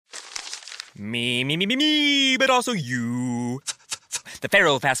Me, but also you. The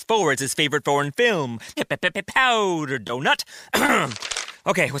Pharaoh fast forwards his favorite foreign film, Powder Donut.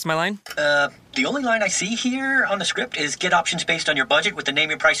 Okay, what's my line? The only line I see here on the script is get options based on your budget with the Name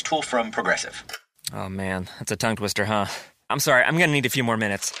Your Price tool from Progressive. Oh man, that's a tongue twister, huh? I'm sorry, I'm gonna need a few more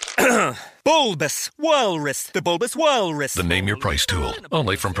minutes. Bulbous Walrus, the Bulbous Walrus. The Name Your Price tool,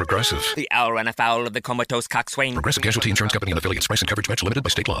 only from Progressive. The owl ran afoul of the comatose coxswain. Progressive Casualty Insurance Company and affiliates. Price and coverage match limited by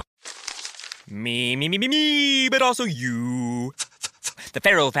state law. Me, but also you. The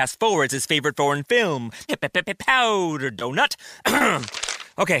Pharaoh fast forwards his favorite foreign film, Powder Donut.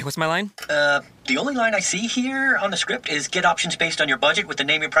 Okay, what's my line? The only line I see here on the script is get options based on your budget with the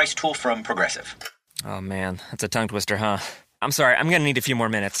Name Your Price tool from Progressive. Oh man, that's a tongue twister, huh? I'm sorry, I'm gonna need a few more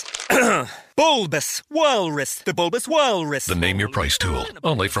minutes. Bulbous Walrus, the Bulbous Walrus. The Name Your Price tool,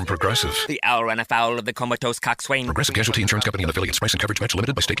 only from Progressive. The owl ran afoul of the comatose coxswain. Progressive Casualty Insurance Company and affiliates. Price and coverage match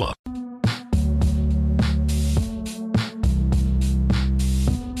limited by state law.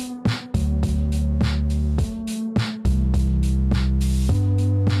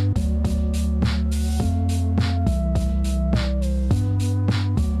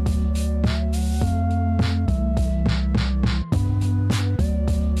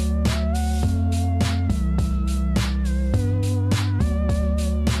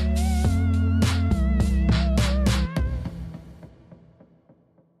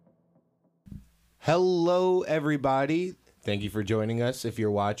 Hello, everybody. Thank you for joining us. If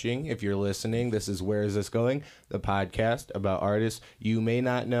you're watching, if you're listening, this is Where Is This Going? The podcast about artists you may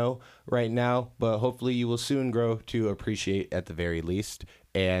not know right now, but hopefully you will soon grow to appreciate at the very least.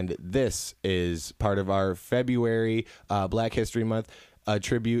 And this is part of our February Black History Month. A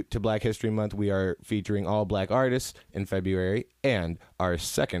tribute to Black History Month. We are featuring all black artists in February, and our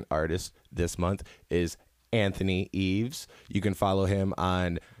second artist this month is Anthony Eves. You can follow him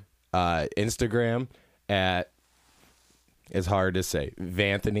on Instagram at, it's hard to say,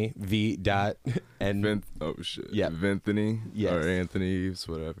 Vanthony, Vanthony, yes. or Anthony Eves,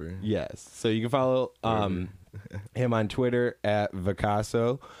 whatever. Yes. So you can follow him on Twitter at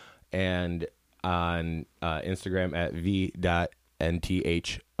Vicasso and on Instagram at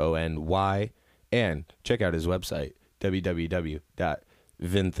v.nthony, and check out his website,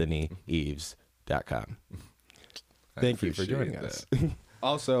 www.vinthonyeves.com. Thank you for joining us.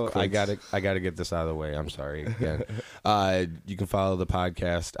 Also, I gotta get this out of the way. I'm sorry again. You can follow the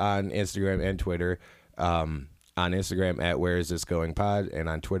podcast on Instagram and Twitter. On Instagram at Where Is This Going Pod, and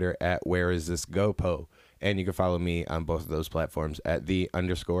on Twitter at Where Is This Go Po. And you can follow me on both of those platforms at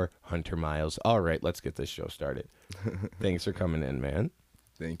 @the_Hunter Miles. All right, let's get this show started. Thanks for coming in, man.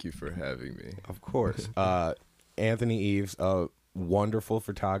 Thank you for having me. Of course. Anthony Eves, a wonderful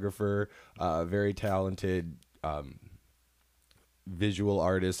photographer, very talented visual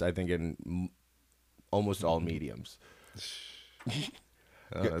artist, I think, in almost all mediums.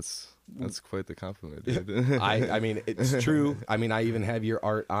 That's quite the compliment, dude. I mean, it's true. I mean, I even have your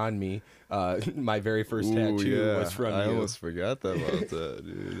art on me. My very first tattoo was from you. I almost forgot about that,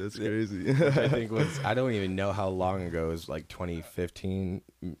 dude. That's crazy. Which I think was, I don't even know how long ago. It was like 2015.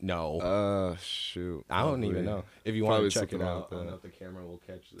 No. Shoot. I don't even know. If you want to check it out, I like don't know if the camera will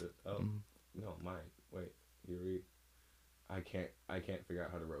catch it. Oh, no, mine. Wait, I can't figure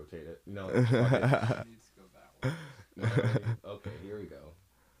out how to rotate it. No, it needs to go that way. No, okay, here we go.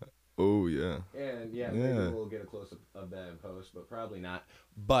 Oh yeah. And maybe we'll get a close up of that in post, but probably not.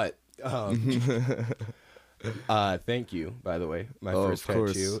 But thank you, by the way. My first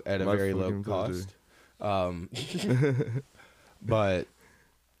tattoo at a very low cost. But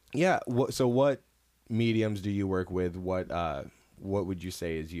yeah, so what mediums do you work with? What would you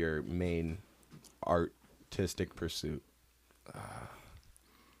say is your main artistic pursuit?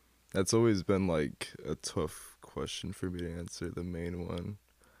 That's always been like a tough question for me to answer, the main one.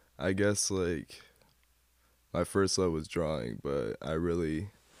 I guess like my first love was drawing, but I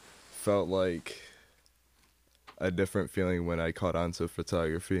really felt like a different feeling when I caught on to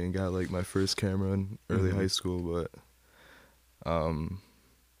photography and got like my first camera in early high school. But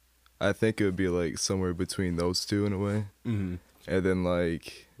I think it would be like somewhere between those two in a way. And then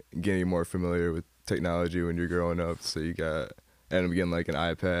like getting more familiar with technology when you're growing up, so you end up getting like an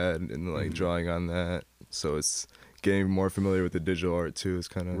iPad and like drawing on that, so it's getting more familiar with the digital art too. Is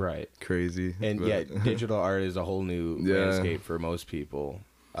kind of crazy. And digital art is a whole new landscape for most people.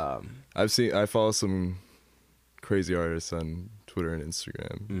 I follow some crazy artists on Twitter and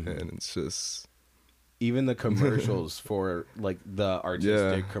Instagram, and it's just even the commercials for like the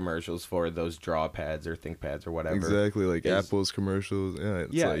artistic commercials for those draw pads or think pads or whatever. Exactly, like Apple's commercials.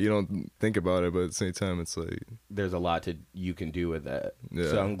 Yeah, like, you don't think about it, but at the same time, it's like there's a lot you can do with that. Yeah.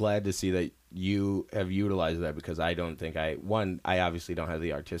 So I'm glad to see that you have utilized that, because I don't think I obviously don't have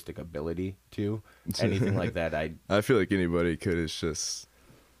the artistic ability to anything like that. I feel like anybody could. It's just,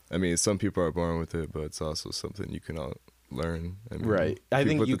 I mean, some people are born with it, but it's also something you can all learn. I mean, right. I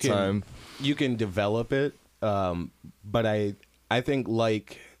think you can develop it, but I think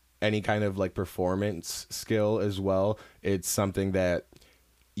like any kind of like performance skill as well, it's something that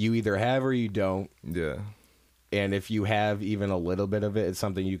you either have or you don't. Yeah. And if you have even a little bit of it, it's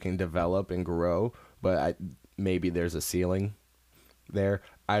something you can develop and grow. But maybe there's a ceiling there.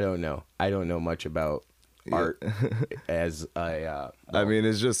 I don't know. I don't know much about art as a. I mean,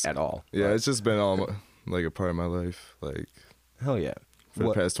 it's just at all. Yeah, but. it's just been all like a part of my life, like hell yeah, for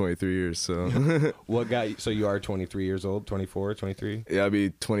the past 23 years. So what got you? So you are 23 years old, 24, 23? Yeah, I'll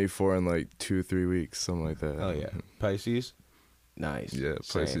be 24 in like 2-3 weeks, something like that. Hell yeah, Pisces, nice. Yeah,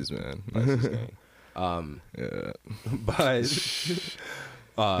 Pisces, Same. man. Pisces gang. Yeah, but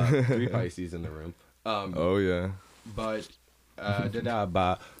 3 Pisces in the room. Oh yeah. But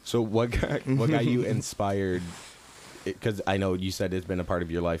so what got you inspired? Because I know you said it's been a part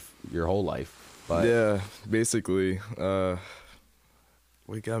of your life, your whole life. But yeah, basically, what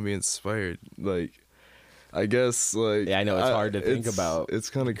got me inspired? Like, I guess, like, yeah, I know it's hard to think about. It's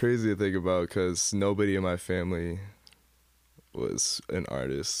kind of crazy to think about because nobody in my family was an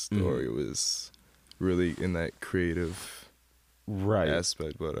artist or it was really in that creative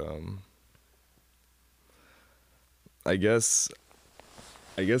aspect. But I guess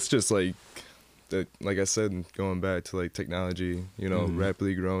just like I said, going back to like technology, you know,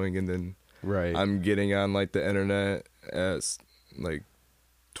 rapidly growing, and then I'm getting on like the internet at like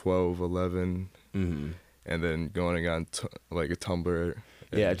 12, 11, and then going on like a Tumblr.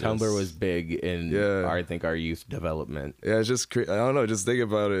 Yeah, Tumblr was big in I think our youth development. Yeah, it's just I don't know. Just think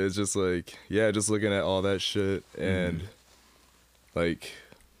about it. It's just like just looking at all that shit and like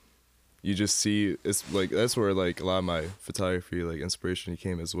you just see it's like that's where like a lot of my photography like inspiration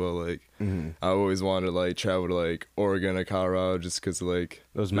came as well. Like I always wanted to like travel to like Oregon or Colorado just because like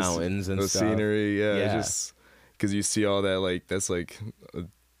those mountains and those stuff. Scenery. Yeah, just because you see all that like that's like.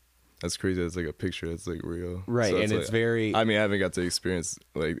 That's crazy. It's like a picture. It's like real, right? So and it's like, very. I mean, I haven't got to experience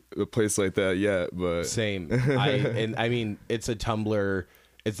like a place like that yet, but same. I mean, it's a Tumblr.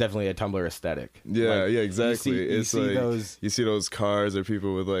 It's definitely a Tumblr aesthetic. Yeah, like, yeah, exactly. You see like those. You see those cars or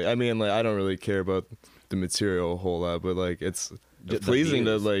people with like. I mean, like I don't really care about the material a whole lot, but like it's pleasing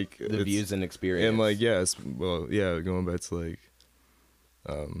to like the views and experience. And like going back to like,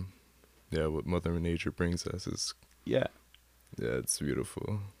 what Mother Nature brings us is yeah, it's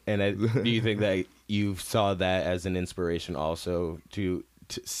beautiful. And do you think that you saw that as an inspiration also to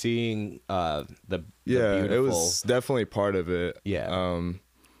seeing the beautiful... it was definitely part of it. Yeah.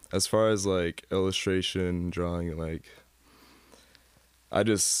 As far as like illustration, drawing, like I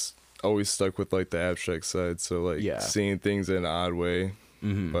just always stuck with like the abstract side. So like seeing things in an odd way,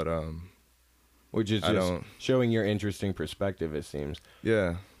 but which is just showing your interesting perspective. It seems.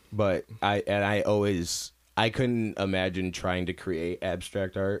 Yeah. But I couldn't imagine trying to create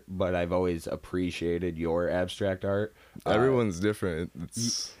abstract art, but I've always appreciated your abstract art. Everyone's different.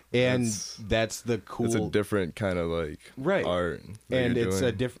 That's the cool. It's a different kind of like art, and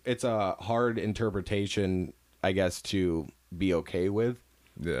it's a hard interpretation, I guess, to be okay with.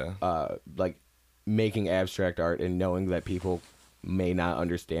 Yeah. Like making abstract art and knowing that people may not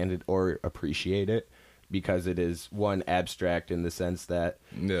understand it or appreciate it because it is abstract in the sense that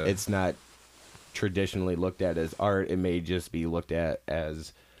it's not traditionally looked at as art. It may just be looked at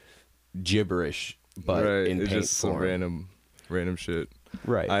as gibberish, but in paint just form. Some random shit.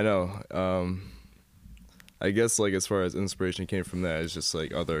 Right. I know. I guess like as far as inspiration came from that, it's just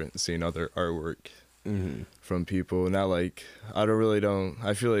like seeing other artwork from people. Not like I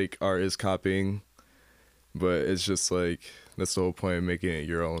feel like art is copying, but it's just like that's the whole point of making it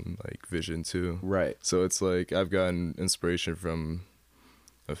your own like vision too. Right. So it's like I've gotten inspiration from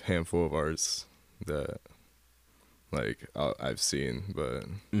a handful of arts that like I've seen, but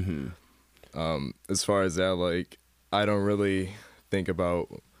as far as that, like I don't really think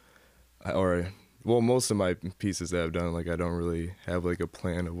about most of my pieces that I've done, like I don't really have like a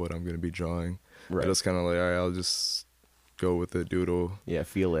plan of what I'm gonna be drawing. I just kind of like, all right, I'll just go with the doodle. Yeah,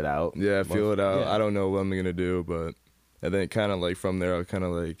 feel it out. Yeah, feel it out. Yeah. I don't know what I'm gonna do, but and then kind of like from there, I'll kind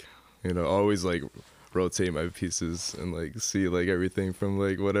of like always like rotate my pieces and like see like everything from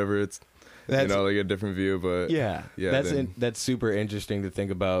like whatever it's like a different view. But yeah, then, that's super interesting to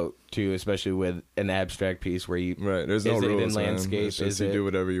think about too, especially with an abstract piece where you There's no is rules, it in landscape? Man. It's just Is you it, do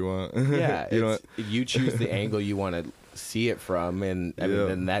whatever you want. Yeah, you choose the angle you want to see it from, and I mean,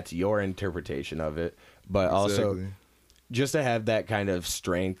 then that's your interpretation of it. But also, just to have that kind of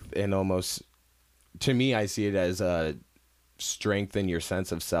strength and almost, to me, I see it as a strength in your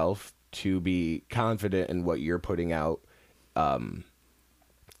sense of self to be confident in what you're putting out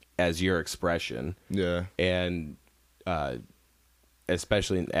as your expression. Yeah. And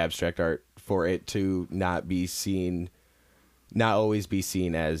especially in abstract art, for it to not always be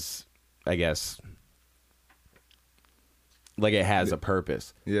seen as, I guess, like it has a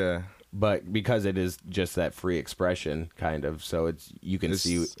purpose. Yeah. But because it is just that free expression kind of, so you can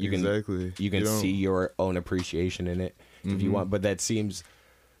see your own appreciation in it if you want. But that seems,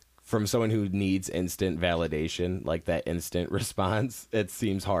 from someone who needs instant validation, like that instant response, it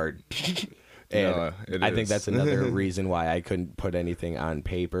seems hard. And I think that's another reason why I couldn't put anything on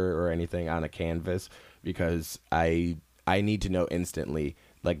paper or anything on a canvas, because I need to know instantly,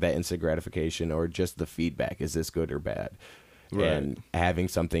 like that instant gratification or just the feedback. Is this good or bad? Right. And having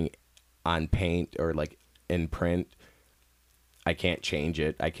something on paint or like in print, I can't change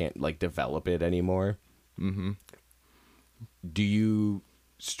it. I can't like develop it anymore. Mm-hmm. Do you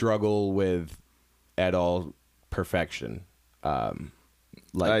struggle with at all perfection?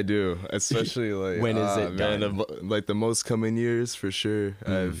 Like, I do, especially like when is it done? Like the most coming years for sure.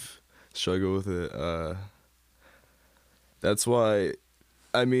 I've struggled with it. That's why,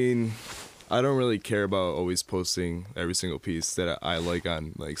 I mean, I don't really care about always posting every single piece that I like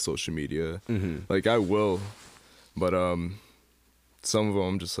on like social media. Mm-hmm. Like I will, but some of them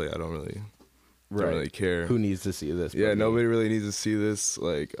I'm just like I don't really care. Who needs to see this? Yeah, nobody really needs to see this.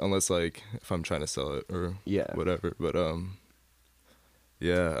 Like unless like if I'm trying to sell it or whatever. But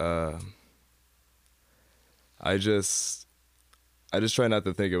I just try not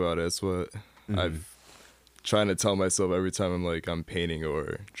to think about it. It's what I've trying to tell myself every time I'm painting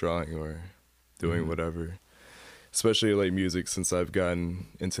or drawing or doing whatever. Especially like music, since I've gotten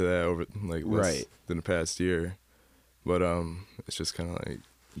into that over like less than the past year. But it's just kind of like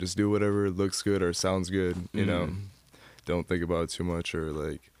just do whatever looks good or sounds good, you know. Don't think about it too much or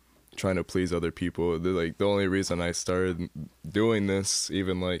like trying to please other people. The only reason I started doing this,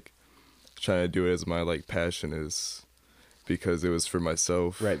 even like trying to do it as my like passion, is because it was for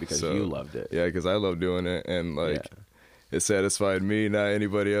myself. Right, because you loved it. Yeah, because I love doing it, and like it satisfied me, not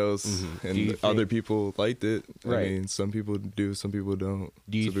anybody else. And other people liked it. Right. I mean, some people do, some people don't.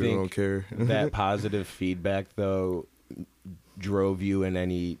 Do you some think people don't care. that positive feedback though drove you in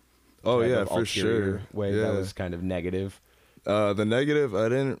any for sure way that was kind of negative? The negative,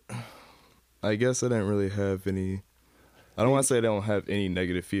 I guess I didn't really have any. I don't want to say I don't have any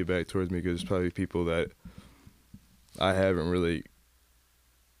negative feedback towards me, because there's probably people that I haven't really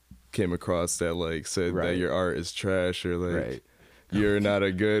came across that like said that your art is trash or like you're not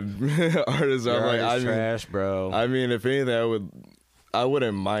a good artist. Your I'm art is trash, bro. I mean, if anything, I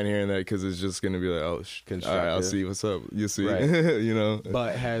wouldn't mind hearing that, because it's just gonna be like, all right, I'll see what's up. You see, you know.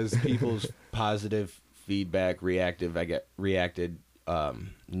 But has people's positive feedback reacted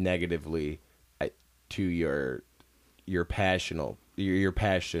negatively to your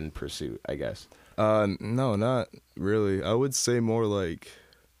passion pursuit, I guess? No, not really. I would say more like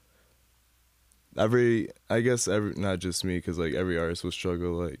not just me, because like every artist will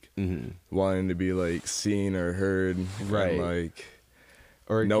struggle like wanting to be like seen or heard, and, like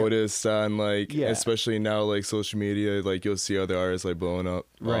or noticed on like especially now like social media, like you'll see other artists like blowing up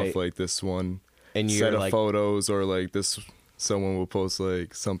off like this one and set of photos, or like this someone will post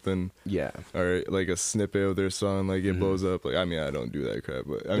like something or like a snippet of their song, like it blows up. Like I mean, I don't do that crap,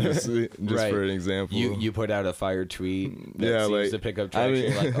 but I'm just for an example. You put out a fire tweet that seems to pick up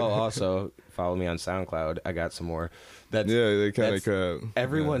traction. Like, oh, also follow me on SoundCloud. I got some more. They kind of crap.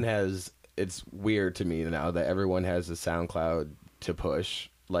 Everyone has. It's weird to me now that everyone has a SoundCloud to push.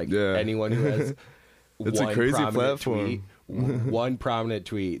 Like anyone who has it's a crazy platform. One prominent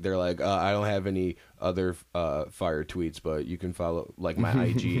tweet, they're like, I don't have any other fire tweets, but you can follow like my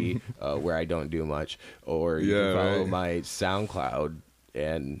IG where I don't do much, or you can follow my SoundCloud,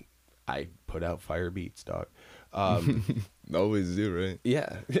 and I put out fire beats, dog. Always do, right?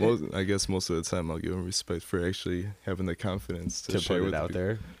 Yeah. I guess most of the time I'll give them respect for actually having the confidence to share put it out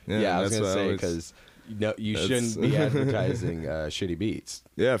there. Yeah, I was gonna say, because you shouldn't be advertising shitty beats.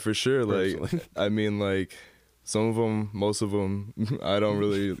 Yeah, for sure. Like, I mean, like, some of them, most of them, I don't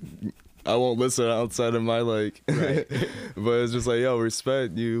really I won't listen outside of my like. Right. But it's just like, yo,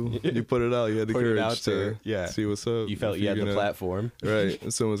 respect you. You put it out. You had the Put it courage out there. to Yeah. see what's up. You felt If you had you're the gonna- platform. right?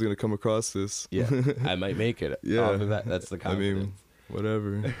 And someone's gonna come across this. Yeah, I might make it. Yeah. Off of that. That's the I confidence. mean,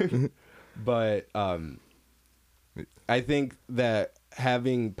 whatever. But I think that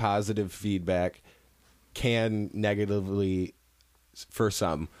having positive feedback can negatively, for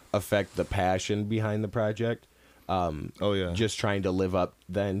some, affect the passion behind the project. Oh yeah. Just trying to live up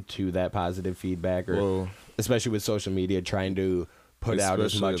then to that positive feedback, or Well, especially with social media, trying to put out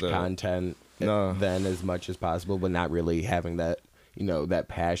as Especially much that. content No. then as much as possible, but not really having that, that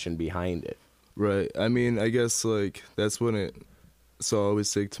passion behind it. right. I mean, I guess like that's when it. So I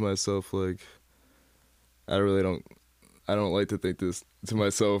always think to myself like, I don't like to think this to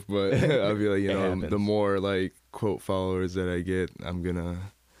myself, but I'll be like, It the happens. more like quote followers that I get, I'm gonna,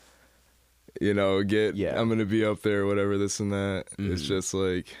 Yeah. I'm gonna be up there, whatever, this and that. It's Mhm. just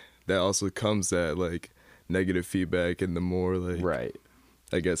like that also comes that like negative feedback, and the more like Right.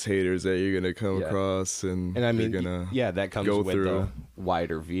 I guess haters that you're gonna come Yeah. across, and And I mean, you're gonna that comes go with through. the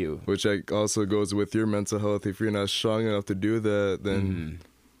wider view. Which also goes with your mental health. If you're not strong enough to do that, then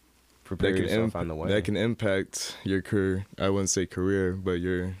Prepare that can yourself on the way. that can impact your career. I wouldn't say career, but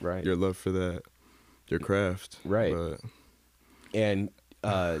your Right. your love for that, your craft. Right. But And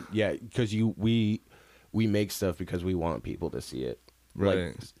because we make stuff because we want people to see it.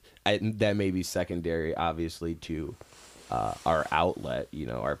 Right. That may be secondary, obviously, to our outlet.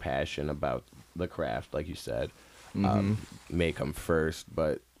 Our passion about the craft, like you said, Mm-hmm. may come first.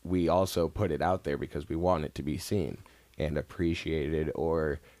 But we also put it out there because we want it to be seen and appreciated,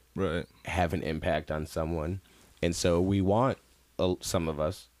 or right. have an impact on someone. And so we want, some of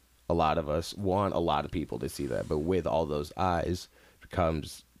us, a lot of us want a lot of people to see that. But with all those eyes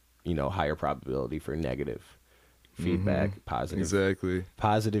becomes, higher probability for negative feedback, Exactly.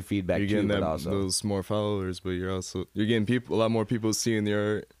 positive feedback You're too, getting but also those more followers, but you're getting a lot more people seeing the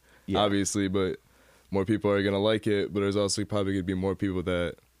art, Yeah. obviously. But more people are gonna like it. But there's also probably gonna be more people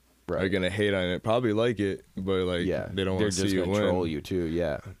that are right. gonna hate on it. Probably like it, but like Yeah, they don't they're want to just see you gonna win. troll you too.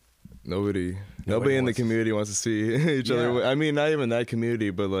 Yeah, Nobody in wants the to- community wants to see each Yeah. other. I mean, not even that community,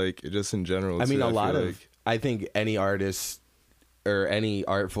 but like just in general. I mean, too, a lot feel of like. I think any artist or any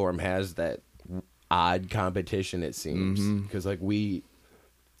art form has that odd competition. It seems Mm-hmm. because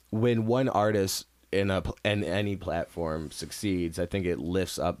when one artist in any platform succeeds, I think it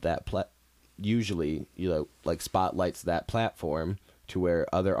lifts up that usually spotlights that platform to where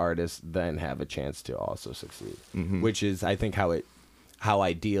other artists then have a chance to also succeed, Mm-hmm. which is I think how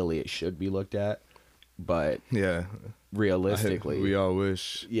ideally it should be looked at, but Yeah, realistically, we all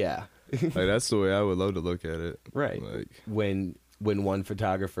wish. yeah. Like that's the way I would love to look at it. Right. Like When one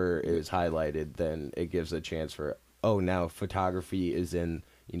photographer is highlighted, then it gives a chance for, now photography is in,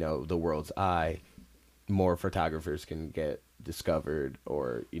 the world's eye. More photographers can get discovered,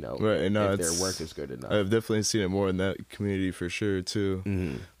 or, Right, and no, if their it's- work is good enough. I've definitely seen it more in that community for sure too.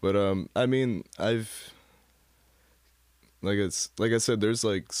 Mm-hmm. But I mean, I've like I said, there's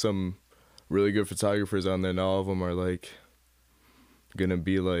like some really good photographers on there. Not all of them are like gonna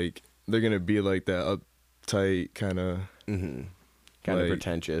be like that uptight kind of. Mm-hmm. Kind of like,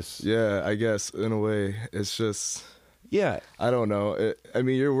 pretentious. Yeah, I guess in a way, it's just Yeah. I don't know. I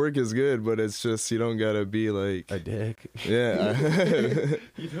mean, your work is good, but it's just you don't gotta be like A dick. yeah,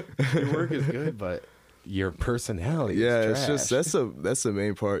 Your work is good, but your personality yeah. is It's just trash. that's the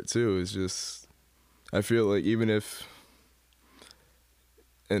main part too. It's just I feel like even if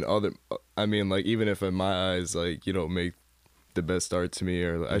even if in my eyes like you don't make the best art to me,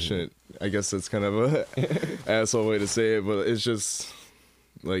 or I shouldn't. I guess that's kind of a asshole way to say it, but it's just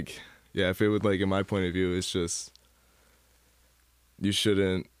like yeah. If it would like in my point of view, it's just you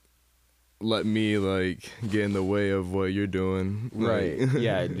shouldn't let me like get in the way of what you're doing. Right. Like,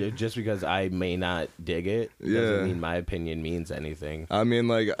 Yeah. Just because I may not dig it Yeah. doesn't mean my opinion means anything. I'll be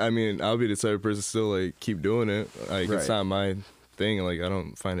the type of person to still like keep doing it. Like Right. it's not my thing. Like I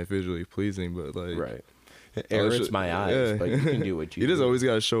don't find it visually pleasing, but like Right. It hurts my eyes, yeah. but you can do what you You just do. always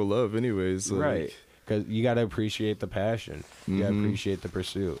gotta show love, anyways. Like, Right. Because you got to appreciate the passion. You got to appreciate the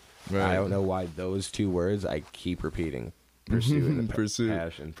pursuit. Right. I don't know why those two words I keep repeating. Pursuit and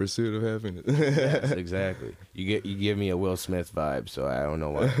passion. Pursuit of happiness. Yes, exactly. You give me a Will Smith vibe, so I don't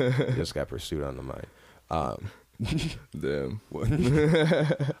know why. I just got pursuit on the mind. Damn.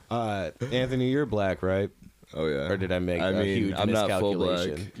 Anthony, you're black, right? Oh yeah. Or did I make a mean, huge I'm not full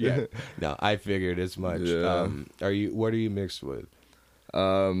miscalculation? black. Yeah. No, I figured as much. Yeah. What are you mixed with?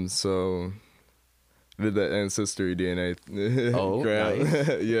 So did that ancestry DNA Oh, grab.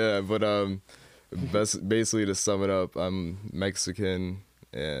 nice. Yeah, but basically to sum it up, I'm Mexican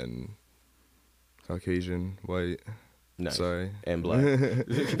and Caucasian, white. Nice. Sorry. And black.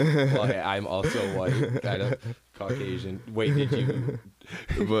 Well, I'm also white, kind of Caucasian. Wait, did you?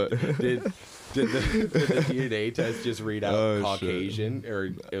 But Did the DNA test just read out Oh, Caucasian, or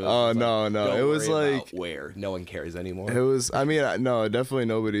it was Oh, just no. don't It was worry like- about where no one cares anymore? it was. I mean, no, definitely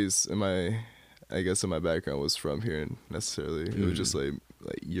nobody's in my. I guess in my background was from here necessarily. It was just like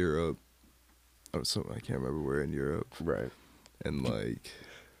Europe. Or something. I can't remember where in Europe. Right. And like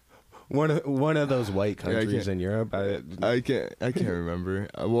One of those white Yeah, I countries can't- in Europe. I can't remember.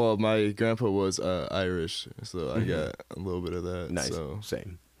 Well, my grandpa was Irish, so I got a little bit of that. Nice. So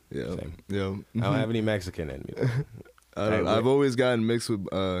Same. yeah, Same. yeah. I don't have any Mexican in me. Though. I've always gotten mixed with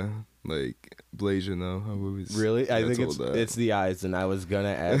like Blasian though. I've always Really? I got think told that. it's the eyes, and I was gonna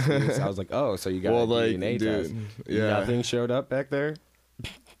ask you. So I was like, oh, so you got Well, a like, DNA dude, test? yeah. Nothing showed up back there.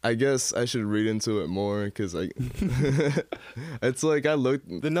 I guess I should read into it more because it's like I looked.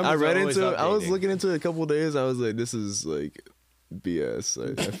 The numbers I read are always into it. I was updating. looking into it a couple days. I was like, this is like BS.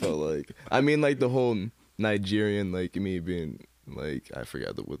 I felt like. I mean, like the whole Nigerian, like me being like I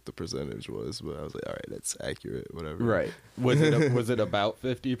forgot what the percentage was, but I was like, all right, that's accurate. Whatever. Right. Was it about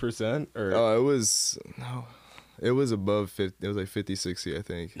 50% or? Oh, it was no. It was above 50. It was like 50, 60, I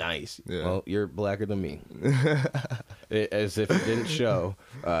think. Nice. Yeah. Well, you're blacker than me. As if it didn't show,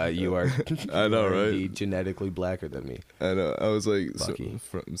 you are. I know, you are right? Indeed, genetically blacker than me. I know. I was like Lucky.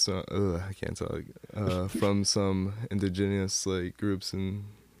 from some. I can't talk. From some indigenous like groups and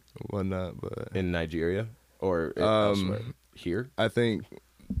whatnot, but In Nigeria or elsewhere? Here? I think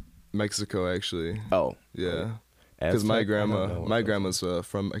Mexico actually. Oh, Yeah, because my Aztec? I don't know grandma, what my those grandma's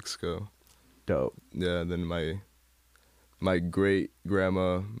from Mexico. dope. Yeah, and then my great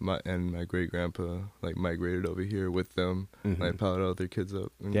grandma and my great grandpa like migrated over here with them. Like piled all their kids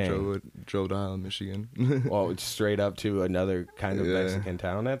up and Dang. drove to Highland, Michigan. Well, it's straight up to another kind of Yeah. Mexican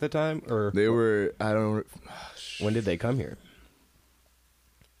town at the time, or They were I don't when did they come here?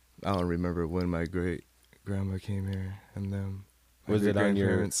 I don't remember when my great grandma came here and them. My Was it on your-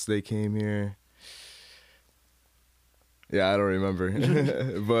 grandparents? They came here. Yeah, I don't remember,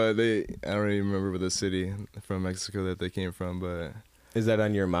 but I don't even remember the city from Mexico that they came from. But Is that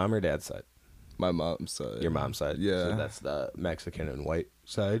on your mom or dad's side? my mom's side. Your mom's side. Yeah. So that's the Mexican and white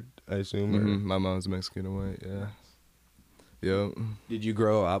side, I assume. or- My mom's Mexican and white. Yeah. Yep. Did you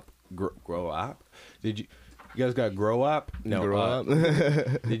grow up? Grow up? Did you? You guys got grow up? No. Grow up.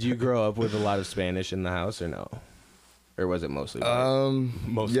 Did you grow up with a lot of Spanish in the house or no? Or was it mostly white?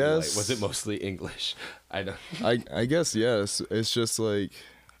 Mostly yes. white. Was it mostly English? I don't. I guess yes. It's just like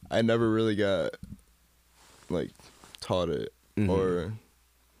I never really got like taught it or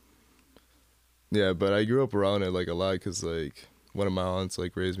yeah, but I grew up around it like a lot because like one of my aunts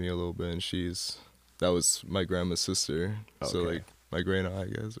like raised me a little bit, and that was my grandma's sister. So Okay. like my great aunt, I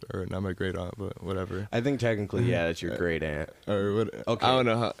guess, or not my great aunt, but whatever. I think technically, yeah, that's your great aunt. Or what? Okay. I don't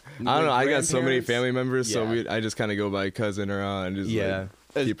know how. I don't know. I got so many Grandparents? family members, so Yeah. I just kind of go by cousin or aunt and just Yeah.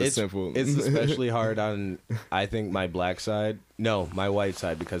 like, keep it It's- simple. It's especially hard on, I think, my black side. No, my white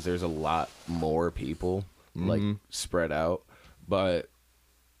side, because there's a lot more people like spread out,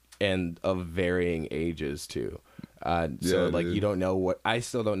 and of varying ages too. So Yeah, like dude. you don't know I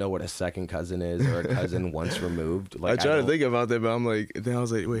still don't know what a second cousin is or a cousin once removed. Like I try to don't- think about that, but I'm like, then I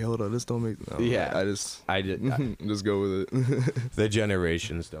was like, wait, hold on, this don't make. No, Yeah. I just I did. just go with it. The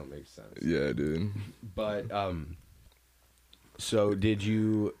generations don't make sense. Yeah, dude. But so did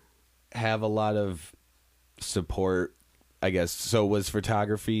you have a lot of support? I guess so. Was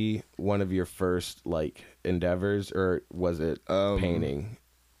photography one of your first like endeavors, or was it painting?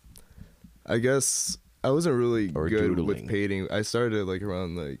 I guess I wasn't really Or good doodling. with painting. I started like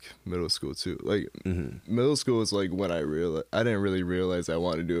around like middle school too. Like middle school was like when I didn't really realize I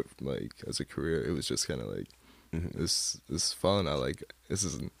wanted to do it like as a career. It was just kind of like it's fun.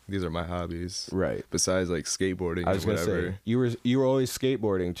 These are my hobbies. Right. Besides like skateboarding I was or gonna whatever. say you were always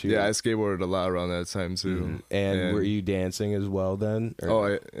skateboarding too. Yeah, I skateboarded a lot around that time too. And were you dancing as well then?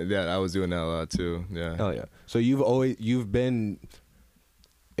 Or- I was doing that a lot too. Yeah. Oh yeah. So you've been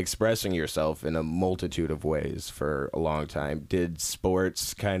expressing yourself in a multitude of ways for a long time. Did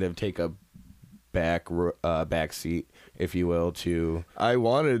sports kind of take a back seat, if you will, to I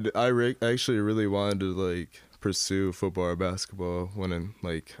actually really wanted to like pursue football or basketball when in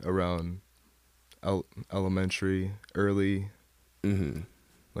like around elementary, early,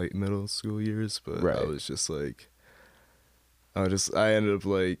 like middle school years, but Right. I was just like, I ended up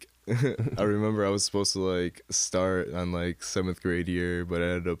like, I remember I was supposed to like start on like 7th grade year, but I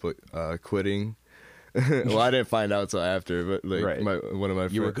ended up like quitting well, I didn't find out till after, but like Right. one of my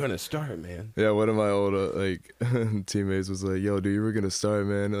You were friends, gonna start, man. yeah, one of my old like teammates was like, "Yo, dude, you were gonna start,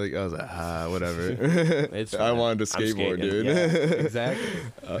 man." Like I was like, whatever. It's I fine. wanted to I'm skateboard, skating. dude. Yeah, exactly.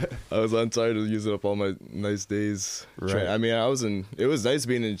 I'm tired of using up all my nice days. Right. I mean, it was nice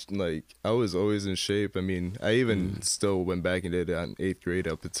being in, like, I was always in shape. I mean, I even still went back and did it on 8th grade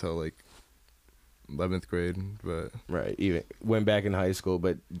up until like 11th grade. But Right. Even went back in high school,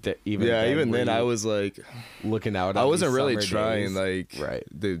 but even yeah, then, even were then you I was like, looking out. I on wasn't these really summer trying. days. Like, Right.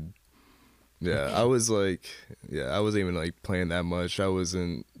 dude. Yeah, I was like, I wasn't even like playing that much. I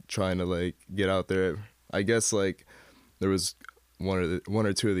wasn't trying to like get out there. I guess like there was one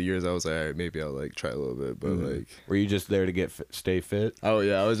or two of the years I was like, all right, maybe I'll like try a little bit, but like, Were you just there to stay fit? oh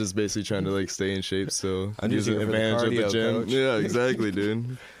yeah, I was just basically trying to like stay in shape, so I'm just using here for the advantage of the cardio, gym. coach. Yeah, exactly,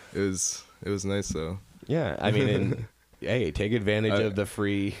 dude. It was nice though. Yeah, I mean, and, hey, take advantage I- of the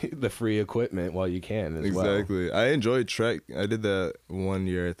free equipment while you can as well. Exactly. I enjoyed Trek. I did that 1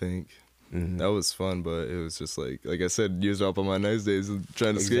 year, I think. Mhm. That was fun, but it was just like I said, used up on my nice days and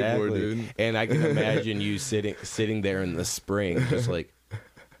trying to Exactly. skateboard, dude. And I can imagine you sitting there in the spring, just like,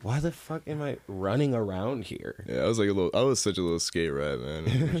 why the fuck am I running around here? Yeah, I was such a little skate rat, man.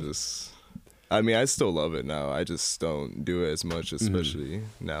 It was just, I mean, I still love it now. I just don't do it as much, especially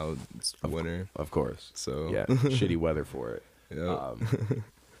now it's winter. Of course. So Yeah, shitty weather for it. yeah.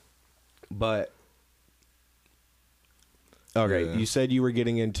 But okay, Yeah. you said you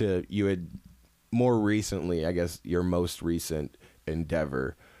had more recently, I guess your most recent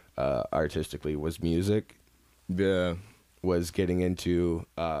endeavor artistically was music, Yeah. was getting into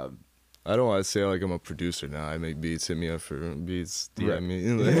I don't want to say like I'm a producer now. I make beats. Hit me up for beats. DM Right.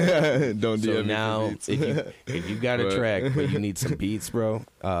 me. Don't DM so me now for beats. if you got a But- track but you need some beats, bro.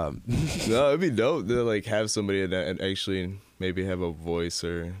 No, it'd be dope to like have somebody that actually maybe have a voice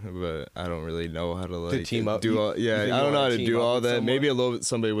but I don't really know how to like team up. do You- all. you Yeah, think I you don't know wanna how to team do up all with that. someone? Maybe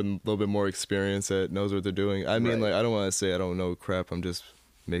somebody with a little bit more experience that knows what they're doing. I mean, Right. like I don't want to say I don't know crap. I'm just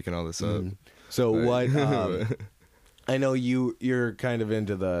making all this up. So Right. what? I know you're kind of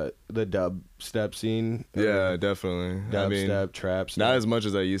into the dub step scene. Yeah, definitely. I mean, Dubstep, trap. not stuff. as much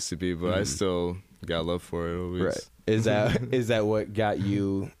as I used to be, but I still got love for it. Always. Right. Is that what got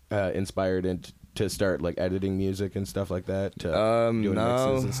you inspired to start like editing music and stuff like that? To doing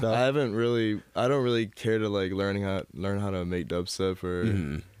No, mixes and stuff. I don't really care to like learn how to make dubstep or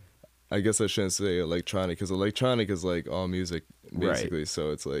Mm-hmm. I guess I shouldn't say electronic because electronic is like all music Right. basically.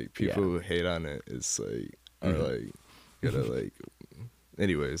 So it's like people Yeah. who hate on it is like are like gotta like.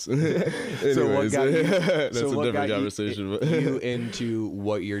 Anyways, So what got you? that's so a what got different conversation. but you into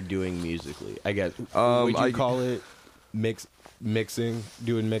what you're doing musically? I guess. Would you I- call it mixing,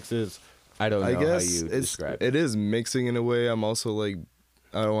 doing mixes? I don't know I how guess you describe it is mixing in a way. I'm also like,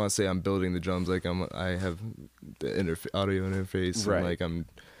 I don't want to say I'm building the drums. Like I have the audio interface. Right. And like I'm.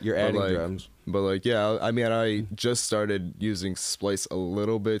 You're but, adding like, drums. But like, yeah, I mean, I just started using Splice a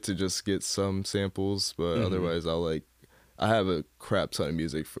little bit to just get some samples, but Mm-hmm. otherwise, I have a crap ton of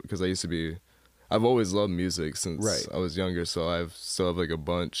music because I've always loved music since Right. I was younger, so still have like a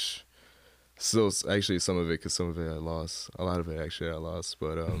bunch. Still, actually, some of it because some of it I lost. A lot of it actually I lost,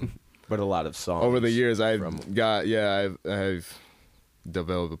 but But a lot of songs over the years I've from- I've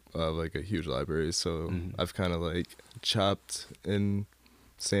developed like a huge library, so I've kind of like chopped and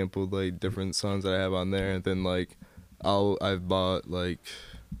sampled like different songs that I have on there, and then like I've bought like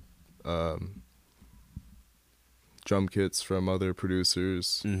drum kits from other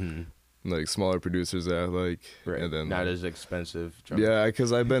producers, like smaller producers that I like, right. and then Not like, as expensive. Drum yeah,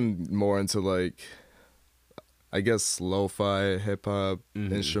 because I've been more into like I guess lo-fi hip hop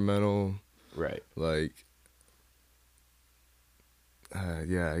instrumental. Right. Like,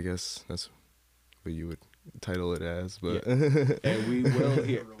 yeah, I guess that's what you would title it as, but And we will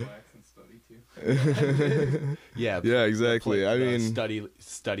hear. Yeah. Yeah, exactly. I mean,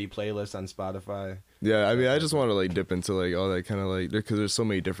 study playlist on Spotify. yeah, I mean, I just want to like dip into like all that kind of like because there's so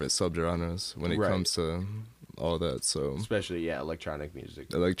many different subgenres when it Right. comes to all that. So Especially electronic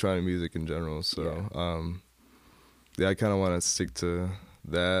music. electronic music in general. So, yeah, I kind of want to stick to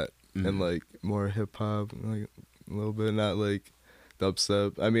that and like more hip hop, like a little bit, not like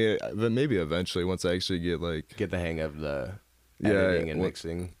dubstep. I mean, but maybe eventually once I actually get like Get the hang of the Yeah, editing and what-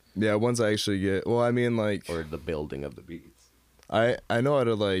 mixing yeah, once I actually get well, I mean like or the building of the beats. I know how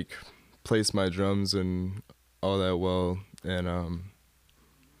to like place my drums and all that well, and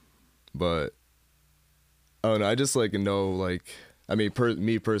but I don't know. I just like know like I mean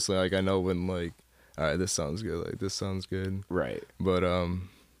me personally like I know when like all right this sounds good, like this sounds good, Right. but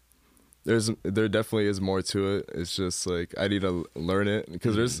there definitely is more to it. It's just like I need to learn it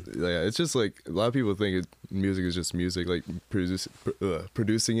because it's just like a lot of people think music is just music, like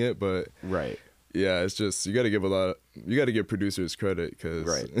producing it, but Right. yeah, it's just you got to give producers credit because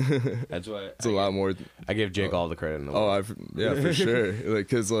That's why it's a lot more. I give Jake all the credit in the Oh, world. yeah, for sure. Like,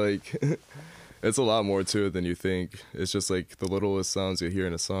 cause like it's a lot more to it than you think. It's just like the littlest sounds you hear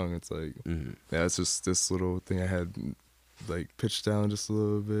in a song. It's like, yeah, it's just this little thing I had like pitched down just a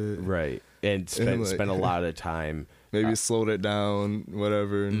little bit, Right. And spend a lot of time. maybe slowed it down,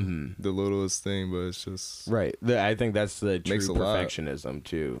 whatever, and the littlest thing. But it's just Right. I think that's the true Makes a lot. perfectionism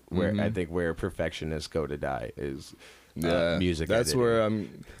too. Where I think where perfectionists go to die is yeah, music. That's editing. where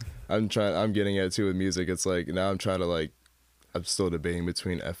I'm getting at too with music. It's like now I'm trying to like I'm still debating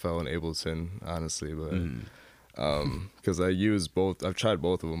between FL and Ableton, honestly, but because I use both. I've tried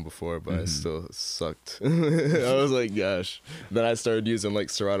both of them before, but I still sucked. I was like, gosh. Then I started using like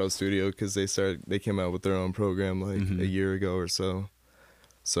Serato Studio because they came out with their own program like a year ago or so.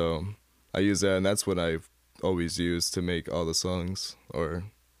 So I use that, and that's what I've always used to make all the songs or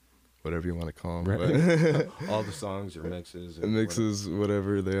whatever you want to call them. Right. All the songs or mixes. Or Mixes,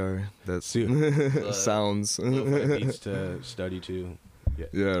 whatever they are. That's sounds. whatever. Beats to study to.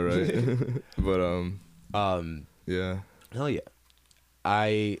 Yeah, right. But yeah. Hell yeah.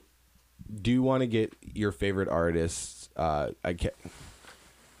 I do want to get your favorite artists.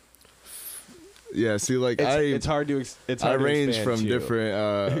 Yeah, see, like It's hard to. It's hard I to range expand, from too.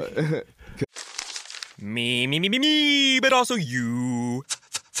 different. Me, but also you.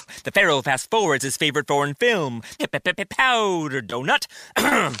 The Pharaoh fast forwards his favorite foreign film, Powder Donut.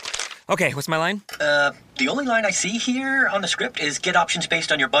 Okay, what's my line? The only line I see here on the script is get options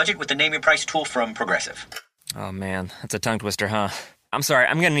based on your budget with the name your price tool from Progressive. Oh man, that's a tongue twister, huh? I'm sorry,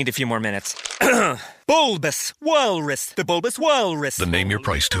 I'm gonna need a few more minutes. Bulbous Walrus, the Bulbous Walrus. The Name Your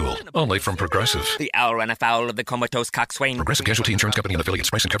Price tool, only from Progressive. The owl ran afoul of the comatose coxswain. Progressive Casualty Insurance Company and affiliates.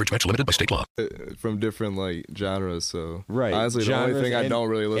 Price and coverage match limited by state law. from different like genres, so Right. honestly the only Genres thing I and- don't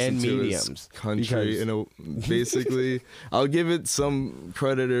really listen and to mediums, is country. because- Basically, I'll give it some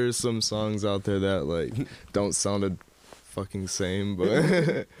credit. There's some songs out there that like don't sound a fucking same, but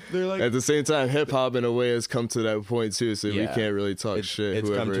They're like at the same time, hip hop in a way has come to that point too. So we can't really talk shit. It's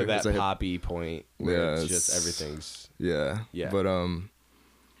come whoever to is that a hip- poppy point where Yeah, it's just it's- everything's. Yeah, Yeah. But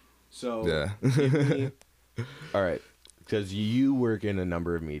So yeah. give me- all right, because you work in a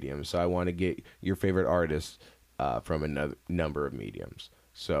number of mediums, so I want to get your favorite artists from a number of mediums.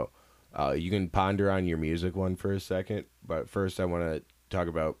 So you can ponder on your music one for a second, but first I want to talk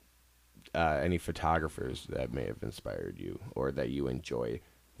about any photographers that may have inspired you or that you enjoy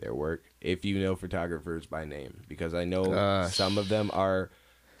their work, if you know photographers by name, because I know some of them are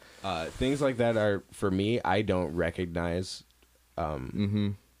things like that are, for me, I don't recognize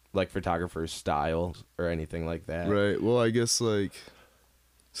like photographers' styles or anything like that. Right. Well, I guess like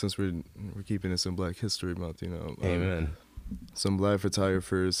since we're keeping this in Black History Month, you know. Amen. Some Black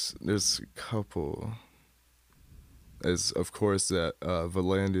photographers. There's a couple. As of course that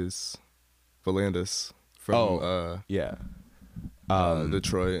Volandis from Yeah.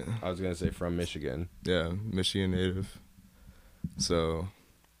 Detroit. I was going to say from Michigan. Yeah, Michigan native. So,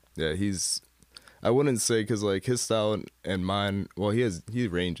 yeah, I wouldn't say because like his style and mine. Well, he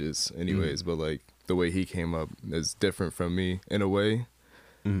ranges anyways, but like the way he came up is different from me in a way.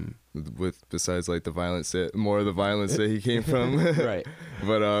 With besides like the violence more of the violence that he came from. Right.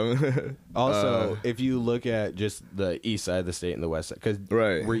 But Also, if you look at just the east side of the state and the west side, because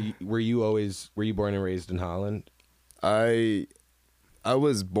Right. were you born and raised in Holland? I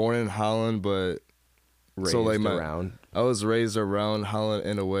was born in Holland, but Raised so like around. I was raised around Holland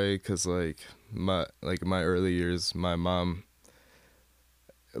in a way because like my early years, my mom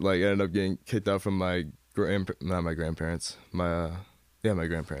like ended up getting kicked out from my grandparents. My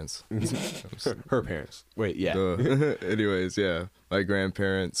grandparents. Her parents. Wait, yeah. Duh. Anyways, yeah, my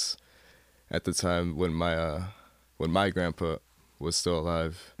grandparents at the time when my grandpa was still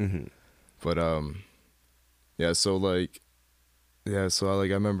alive. But yeah, so like I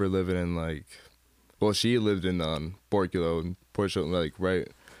remember living in like, well, she lived in Borculo and Portugal, like right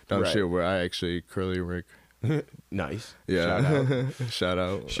down Right. here where I actually curly work. Nice. Yeah, shout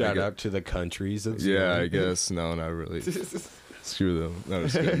out, Shout out to the countries of Yeah, I Zealand. guess no, not really. Screw them. No, I'm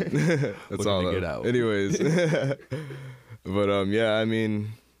just kidding. That's Looking all. to get up. out. Anyways, but yeah, I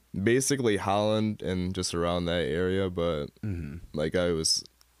mean, basically Holland and just around that area, but like I was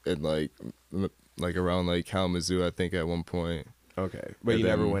in like around like Kalamazoo, I think at one point. Okay, but And you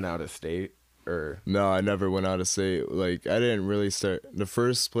never then- went out of state, or No, I never went out of state. Like I didn't really start. The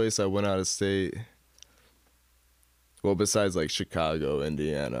first place I went out of state, well, besides like Chicago,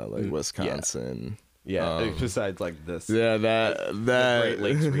 Indiana, like Wisconsin. Yeah, besides like this. Yeah, that Great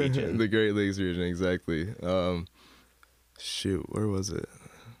Lakes region. The Great Lakes region, exactly. Shoot, where was it?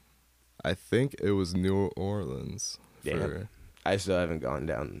 I think it was New Orleans. Damn. I still haven't gone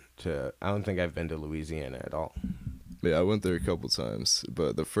down to. I don't think I've been to Louisiana at all. Yeah, I went there a couple times,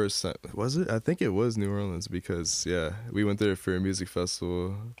 but the first time was it? I think it was New Orleans because we went there for a music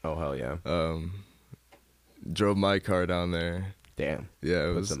festival. Oh hell yeah! Drove my car down there. Damn. Yeah,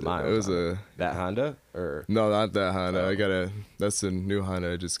 it What's was. the miles It was on that Honda or no, not that Honda. Oh. That's the new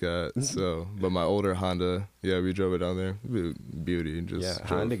Honda I just got. So, but my older Honda, we drove it down there. Beauty, just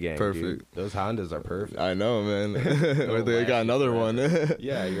Honda gang, perfect. dude. Those Hondas are perfect. I know, man. They got another one.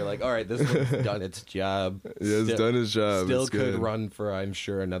 Yeah, you're like, all right, this one's done its job. Yeah, it's done its job. Still it's could good. run for, I'm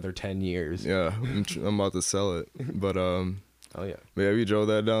sure, another 10 years. Yeah, I'm about to sell it. But Oh yeah. yeah, we drove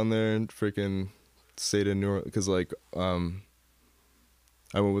that down there and freaking stayed in New Orleans because like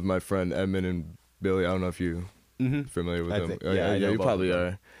I went with my friend Edmund and Billy. I don't know if you familiar with them. I know you both probably of them.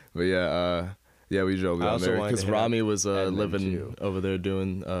 are. But we drove I down also there wanted to because hit Rami up was Edmund, living too. over there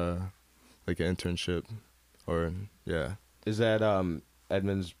doing like an internship, or Is that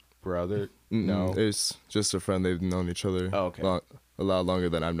Edmund's brother? Mm-mm. No. It's just a friend. They've known each other Oh, okay. a lot longer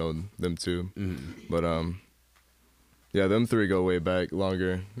than I've known them too. Mm-hmm. But them three go way back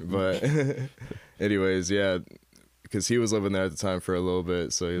longer. But anyways, because he was living there at the time for a little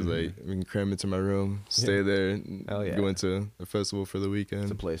bit, so he was like, we can cram into my room, stay there, and Hell yeah. go into the festival for the weekend.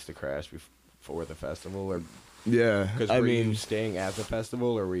 It's a place to crash before the festival, or Yeah, because I were mean, you staying at the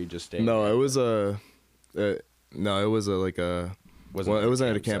festival, or were you just staying? no, at- it was it wasn't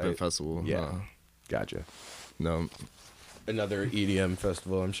at a camping campsite? festival. Yeah. Gotcha. No, Another EDM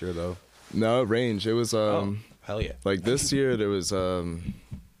festival, I'm sure though. no, Range. It was Hell yeah. like this year there was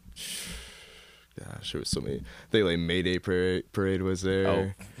gosh, there was so many. I think like Mayday Parade was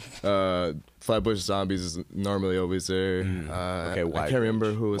there. Flatbush Zombies is normally always there. Okay, I wide can't remember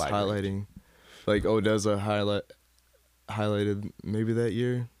range. who was Wide highlighting. Like Odessa highlighted maybe that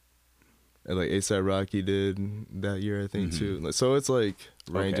year. And like ASAP Rocky did that year, I think too. Like, so it's like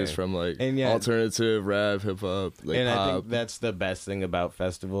ranges Okay. from like And yeah- alternative rap, hip hop, like And pop. I think that's the best thing about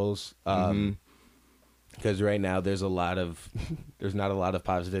festivals. Because right now there's not a lot of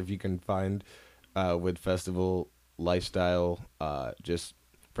positive you can find with festival lifestyle, just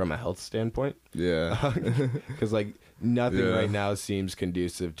from a health standpoint. Yeah. Because like nothing Yeah. right now seems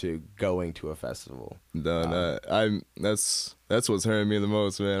conducive to going to a festival. No, that's what's hurting me the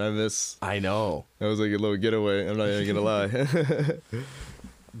most, man. I know, That was like a little getaway. I'm not even gonna lie.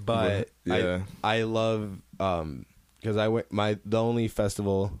 but yeah. I love because the only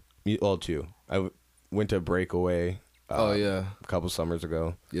festival, well, two. Went to Breakaway. Yeah. A couple summers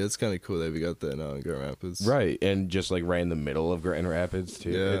ago. Yeah, it's kind of cool that we got that now in Grand Rapids. Right, and just like right in the middle of Grand Rapids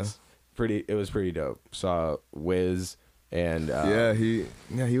too. Yeah. It was pretty dope. Saw Wiz and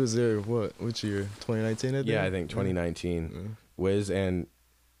he was there. Which year? 2019, I think. yeah, I think 2019. Wiz and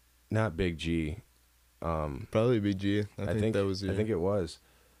not Big G. Probably Big G. I think that was. I think it was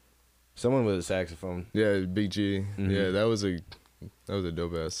someone with a saxophone. Yeah, Big G. Mhm. Yeah, that was a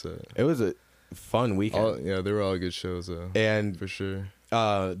dope ass set. It was a fun weekend. They were all good shows though. And for sure.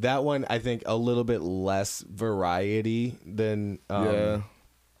 that one I think a little bit less variety than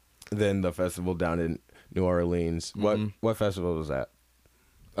than the festival down in New Orleans. What festival was that?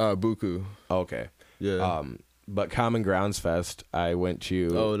 Buku. Okay. Yeah. But Common Grounds Fest, I went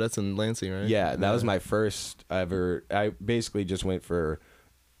to. Oh, that's in Lansing, right? Yeah, that was my first ever. I basically just went for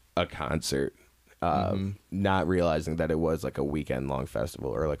a concert, not realizing that it was like a weekend-long festival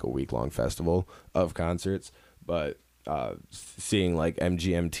or like a week-long festival of concerts. But seeing like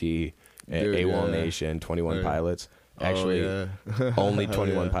MGMT, Dude, AWOL yeah. Nation, 21 Right. Pilots. Actually, only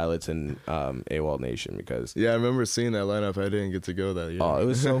 21 yeah. Pilots in AWOL Nation because. Yeah, I remember seeing that lineup. I didn't get to go that year. Oh, it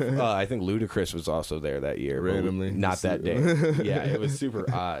was so. I think Ludacris was also there that year, but Randomly. not that day. Yeah, it was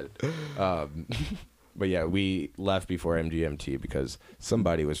super odd. But yeah, we left before MGMT because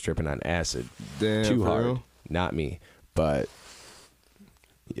somebody was tripping on acid Damn, too for hard. real? Not me, but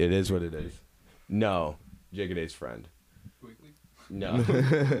it is what it is. No, Jigaday's friend. No,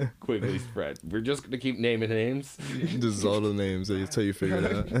 Quigley's friend. We're just gonna keep naming names. This is all the names until you figure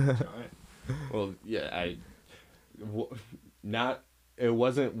it out. Well, yeah, not. It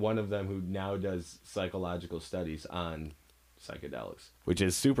wasn't one of them who now does psychological studies on psychedelics, which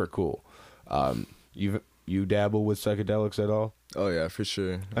is super cool. You dabble with psychedelics at all? Oh yeah, for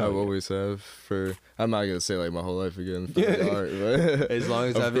sure. I yeah. always have. I'm not gonna say like my whole life again for the art, but As long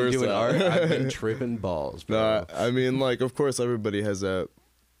as Of I've been course doing not. art, I've been tripping balls, bro. no, I mean like of course everybody has that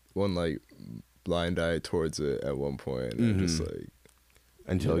one like blind-eyed towards it at one point, and just like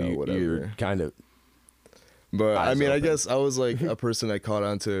until you know, you're whatever. kind of. But I eyes mean, I open. guess I was like a person that caught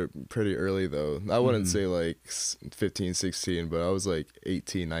on to it pretty early though. I wouldn't say like 15, 16, but I was like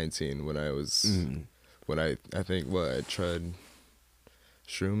 18, 19 when I was when I think I tried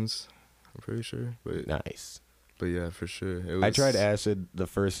shrooms. I'm pretty sure, but Nice. but yeah, for sure. It was, I tried acid the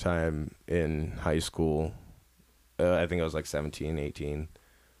first time in high school. I think I was like 17, 18.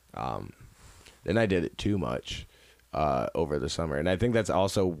 Then I did it too much over the summer. And I think that's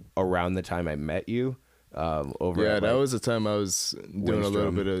also around the time I met you. Over Yeah, at, that like- was the time I was doing a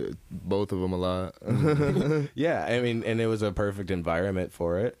little Windstrom. bit of both of them a lot. Yeah, I mean, and it was a perfect environment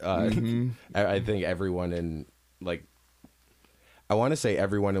for it. I think everyone in, like, I want to say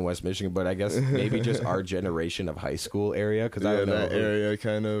everyone in West Michigan, but I guess maybe just our generation of high school area, because I Yeah, don't know that area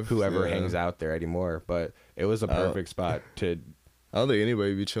kind of. whoever yeah. hangs out there anymore. But it was a perfect spot to, I don't think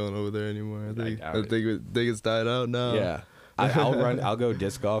anybody be chilling over there anymore. I think doubt I it. think it's died out now. yeah. I'll go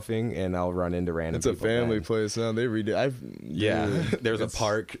disc golfing and I'll run into random It's a people family then. place now. They read it. Yeah, there's a it's-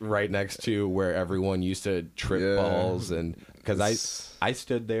 park right next to where everyone used to trip Yeah. balls, and because It's- I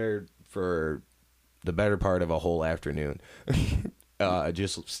stood there for the better part of a whole afternoon,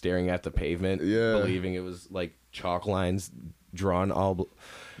 just staring at the pavement, Yeah. believing it was like chalk lines drawn all.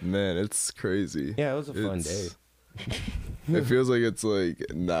 Man, it's crazy. Yeah, it was a fun day. It feels like it's like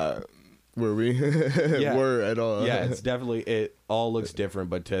not where we were at all. Yeah, it's definitely, it all looks different,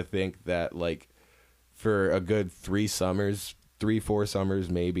 but to think that like for a good 4 summers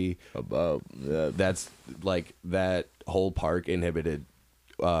maybe, about that's like that whole park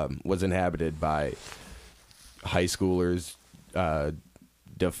was inhabited by high schoolers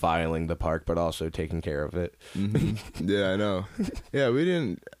defiling the park but also taking care of it. Yeah, I know. Yeah, we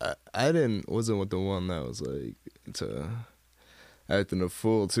didn't. I didn't. Wasn't with the one that was like acting a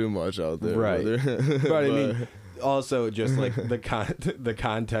fool too much out there, Right. brother. But I mean, also just like the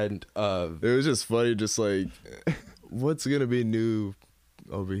content of, it was just funny. Just like, what's gonna be new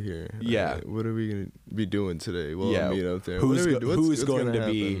over here? Yeah. What are we gonna be doing today? Well, yeah, meet up there. who's What are we- who's what's going gonna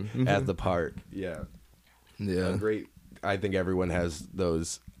to be happen? at the park. Yeah. Yeah. Great. I think everyone has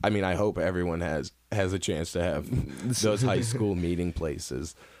those. I mean, I hope everyone has a chance to have those high school meeting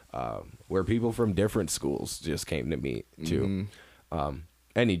places where people from different schools just came to meet too.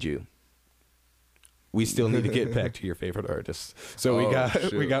 Anyju, we still need to get back to your favorite artists. So we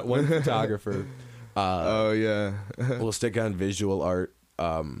shoot. got one photographer. Oh yeah. We'll stick on visual art.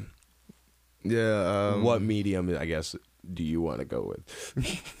 Yeah. What medium, I guess, do you want to go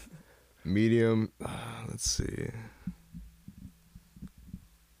with? Medium. Let's see.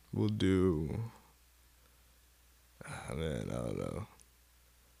 We'll do. Man, I don't know.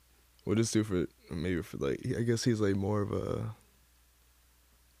 We'll just do for like. I guess he's like more of a.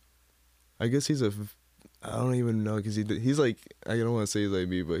 I guess he's a. I don't even know because he's like, I don't want to say he's like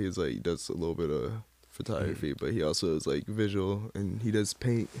me, but he's like, he does a little bit of photography, but he also is like visual and he does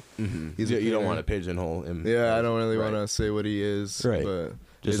paint. He's a You don't painter. want to pigeonhole him. Yeah, I don't really Right. want to say what he is, Right. but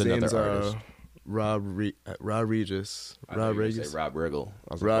Just his another name's artist. Rob Regis. I thought Rob you were gonna Regis. say Rob Riggle.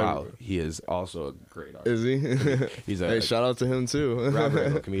 I was Rob- like, wow, he is also a great artist. Is he? He's a Hey, shout out to him too. Rob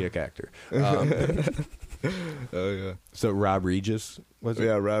Riggle, comedic actor. Oh yeah. So Rob Regis was it?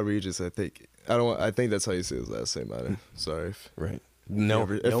 Yeah, Rob Regis. I think I think that's how you say his last name. Sorry. Right. No,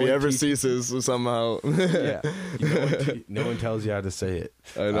 If he ever ceases somehow. yeah, no one tells you how to say it.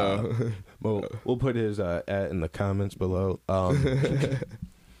 I know. We'll put his at in the comments below.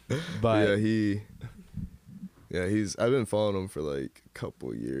 But Yeah, I've been following him for like a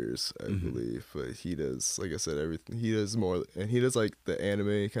couple years, I believe. But he does, like I said, everything. He does more, and he does like the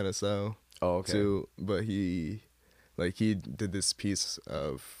anime kind of style oh, okay. too. But he did this piece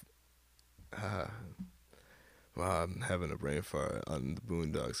of, wow, I'm having a brain fart on the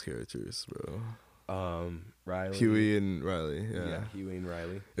Boondocks characters, bro. Riley, Huey and Riley, yeah, Huey and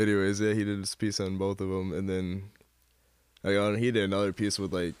Riley. Anyways, yeah, he did this piece on both of them, and then he did another piece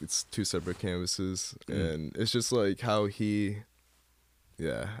with like it's 2 separate canvases, and it's just like how I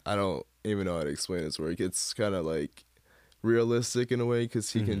don't even know how to explain his work. It's kind of like realistic in a way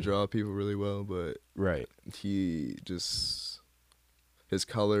because he can draw people really well, but Right. he just his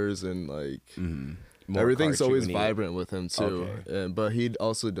colors and like More everything's always cartoony. vibrant with him too. Okay. But he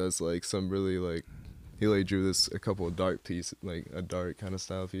also does like some really like he like drew a couple of dark pieces, like a dark kind of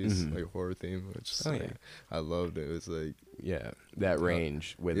style piece, like a horror theme, which is like, yeah. I loved it. It was like Yeah, that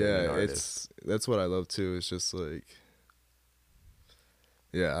range within an yeah, artist. that's what I love too. It's just like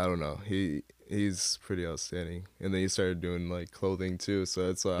I don't know. He's pretty outstanding. And then he started doing like clothing too, so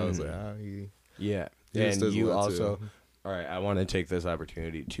that's why I was like, Yeah, He just and does a you lot, also too. All right, I want to take this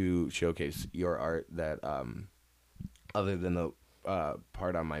opportunity to showcase your art that, other than the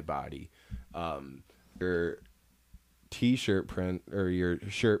part on my body, your T-shirt print or your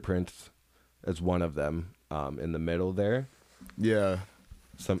shirt prints is one of them in the middle there. Yeah,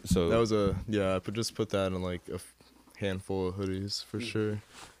 So that was I just put that in like a handful of hoodies for sure,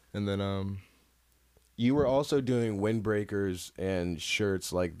 and then you were also doing windbreakers and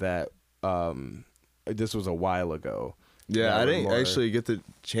shirts like that. This was a while ago. yeah, I didn't more- actually get the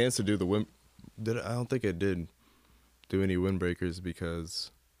chance to do the wind. I don't think I did do any windbreakers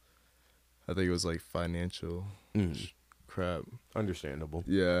because I think it was like financial crap. Understandable.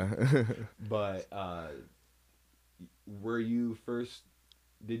 Yeah. But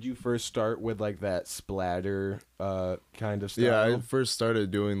did you first start with like that splatter kind of style? Yeah, I first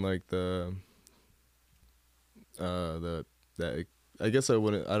started doing like that I guess I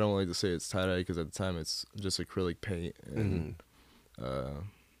don't like to say it's tie-dye because at the time it's just acrylic paint and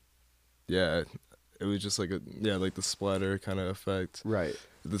yeah, it was just like like the splatter kind of effect. Right.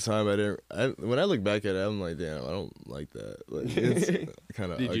 At the time when I look back at it, I'm like, damn, I don't like that. Like, it's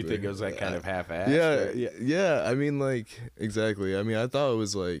kind of Did you think it was like kind of half-assed? Yeah, I mean, like, exactly. I mean, I thought it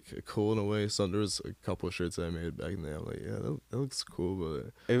was like cool in a way. There was a couple of shirts that I made back in the day. I'm like, yeah, that looks cool,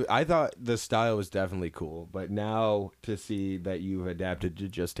 but I thought the style was definitely cool, but now to see that you've adapted to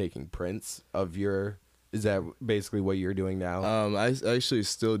just taking prints of is that basically what you're doing now? I actually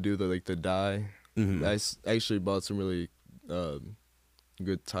still do the dye. Mhm. I actually bought some really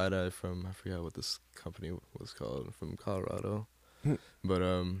good tie-dye from, I forgot what this company was called, from Colorado. But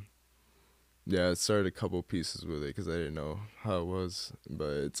yeah, I started a couple pieces with it because I didn't know how it was, but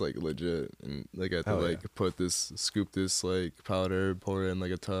it's like legit, and like I had to scoop this like powder, pour it in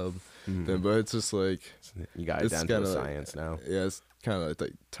like a tub, then, but it's just like You got it it's down to a kinda science now. yeah, it's kind of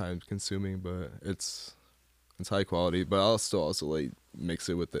like time consuming, but it's high quality. But I'll still also like mix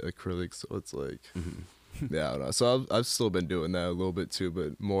it with the acrylic, so it's like yeah, I don't know. So I've still been doing that a little bit too,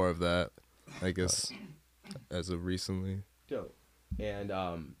 but more of that, I guess, as of recently. Dope. And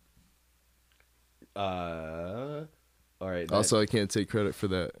all right. Also, I can't take credit for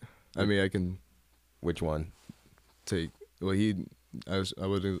that. I mean, I can Which one? take. Well, I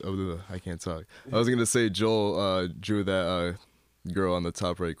can't talk. I was gonna say Joel drew that girl on the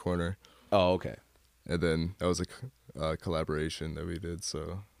top right corner, Oh, okay. and then that was a collaboration that we did.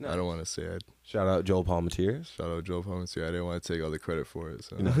 So I don't want to say Shout out Joel Palmatiers. shout out Joel Palmer too. I didn't want to take all the credit for it.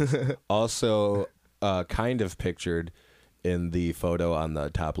 So Also, kind of pictured in the photo on the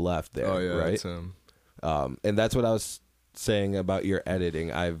top left there. oh yeah, right. that's him. And that's what I was saying about your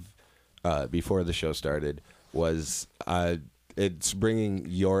editing. I've before the show started was it's bringing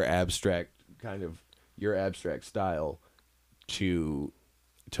your abstract style to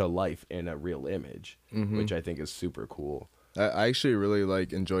life in a real image, which I think is super cool. I actually really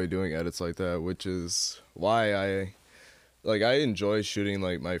enjoy doing edits like that, which is why I enjoy shooting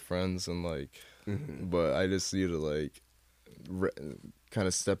like my friends and but I just need to kind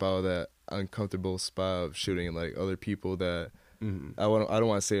of step out of that uncomfortable spot of shooting like other people that I don't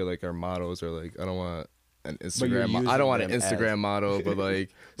want to say like our models, or like I don't want an Instagram I don't want an Instagram model, but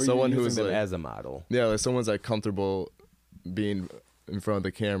like someone who's like as a model. Yeah, like someone's like comfortable being in front of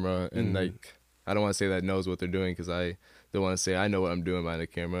the camera, and like I don't want to say that knows what they're doing, because I don't want to say I know what I'm doing behind the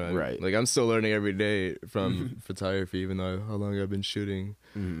camera. Right. Like I'm still learning every day from photography, even though how long I've been shooting.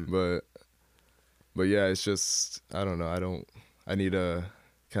 But yeah, it's just I don't know. I need to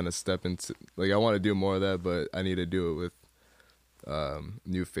kind of step into I want to do more of that, but I need to do it with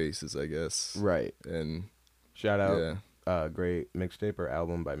new faces, I guess. Right. And Shout out great mixtape or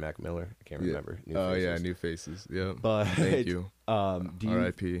album by Mac Miller. I can't remember. New Faces. yeah, New Faces. Yeah. But Thank you. Do you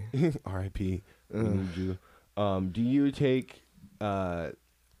R.I.P. R.I.P. We need you. Do you take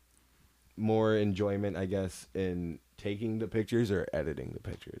more enjoyment, I guess, in taking the pictures or editing the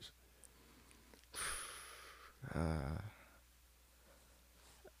pictures?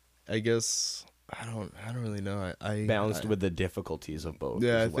 I guess I don't really know. I Balanced with the difficulties of both.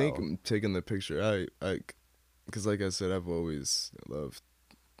 Yeah, I as well. think taking the picture. Because like I said, I've always loved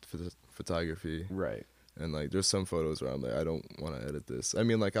photography. Right. And there's some photos where I'm like, I don't want to edit this. I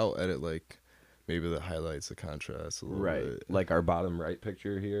mean, I'll edit maybe the highlights, the contrast a little bit. Like our bottom right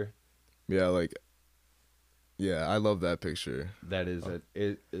picture here. Yeah, yeah, I love that picture. That is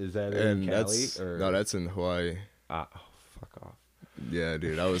is that in Cali or no? That's in Hawaii. Oh, fuck off. Yeah,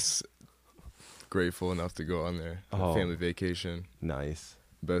 dude, I was grateful enough to go on there. Oh. Family vacation. Nice.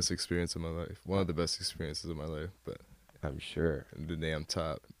 Best experience of my life. One of the best experiences of my life, but I'm sure. the damn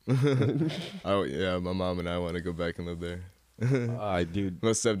top. My mom and I want to go back and live there. Dude. My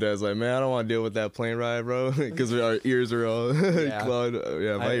stepdad's like, man, I don't want to deal with that plane ride, bro, because our ears are all clogged.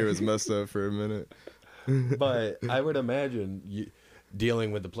 Yeah, my ear was messed up for a minute. But I would imagine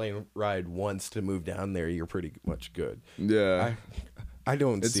dealing with the plane ride once to move down there, you're pretty much good. Yeah. I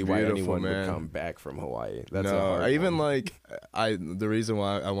don't It's see why beautiful, anyone man. would come back from Hawaii. That's a No, hard I even one. the reason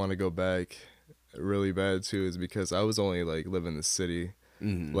why I want to go back really bad too is because I was only like living the city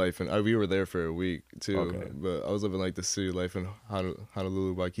life, and we were there for a week too. Okay. But I was living like the city life in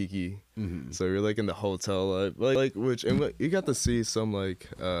Honolulu, Waikiki. So you're like in the hotel life, like which and you got to see some like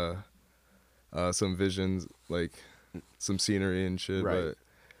some visions, like some scenery and shit. Right. But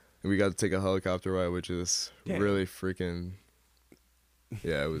and we got to take a helicopter ride, which is Damn. really freaking.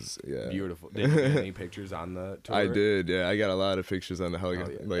 Yeah, it was Beautiful. Did you get any pictures on the tour? I did, yeah. I got a lot of pictures on the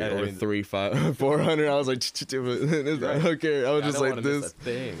helicopter, yeah. like I over mean- 400. I was like, I don't care. I was I just don't like wanna miss this. a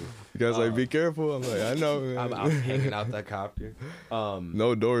thing. You guys like, be careful. I'm like, I know, man. I'm out hanging out that copter.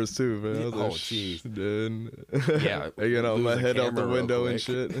 No doors too, man. I was Oh, like, jeez. dude. Yeah, I get out lose my a head out the camera real window and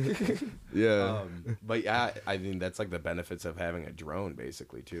quick. shit. Yeah, But yeah, I mean that's like the benefits of having a drone,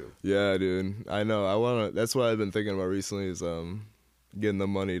 basically too. yeah, dude. I know. I wanna. That's what I've been thinking about recently is getting the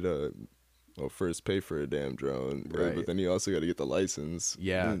money to. Well, first pay for a damn drone, Right. But then you also got to get the license.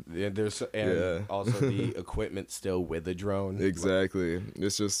 Yeah, there's also the equipment still with the drone. Exactly.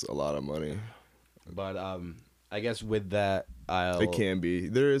 It's just a lot of money. But I guess with that, It can be.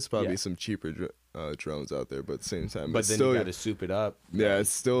 There is probably Yeah. some cheaper drones out there, but at the same time, But it's then still, you got to soup it up. yeah, it's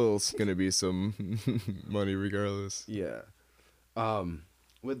still gonna be some money regardless. Yeah.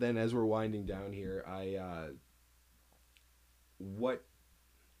 With then as we're winding down here,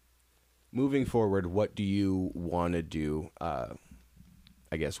 moving forward, what do you want to do?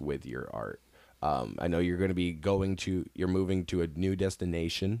 I guess with your art. I know you're going to be you're moving to a new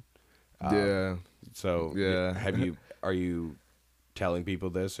destination. Yeah. So Yeah. are you telling people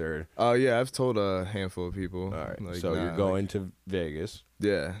this or? Yeah, I've told a handful of people. All right. Like, So you're nah, going to Vegas,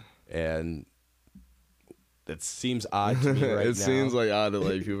 yeah. and that seems odd to me right now. It seems like odd to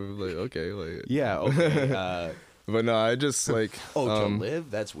like people be like, okay, like Yeah. Okay. but no, I just like to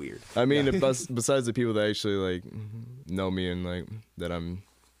live? That's weird. I mean, besides the people that actually like know me and like that I'm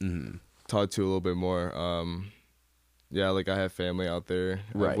talked to a little bit more, yeah, like I have family out there.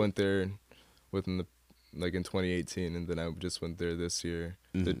 Right. I went there in 2018, and then I just went there this year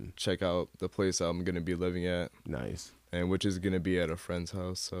to check out the place I'm gonna be living at, Nice. and which is gonna be at a friend's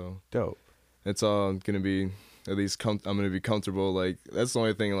house. So Dope. it's all gonna be at least I'm gonna be comfortable. Like that's the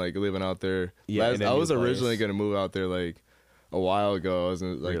only thing, like living out there. Yeah, in a I new was originally place. gonna move out there like a while ago. I was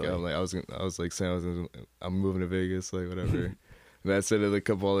like, Really? I was like saying I'm moving to Vegas, like whatever. And I said it a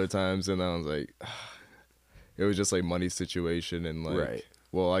couple other times, and I was like, it was just like money situation, and like, Right.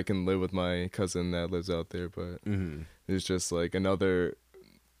 well, I can live with my cousin that lives out there, but it's just like another.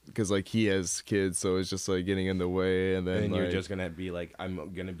 Because like he has kids, so it's just like getting in the way, and then And you're like, just gonna be like,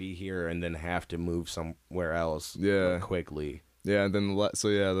 I'm gonna be here, and then have to move somewhere else. Yeah. Quickly. yeah, and then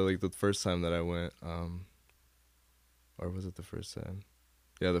the first time that I went, or was it the first time?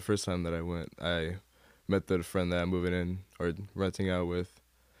 Yeah, the first time that I went, I met the friend that I'm moving in or renting out with.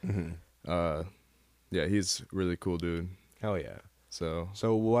 Yeah, he's a really cool dude. Hell yeah. So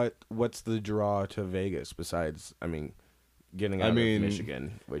So what's the draw to Vegas besides? I mean, getting out of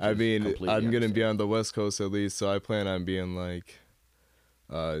Michigan. Which I is mean, completely I'm gonna be understandable. on the West Coast at least, so I plan on being like,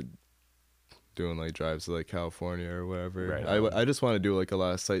 doing like drives to like California or whatever. Right. I just want to do like a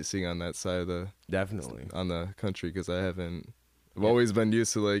lot of sightseeing on that side of Definitely. on the country because I've always been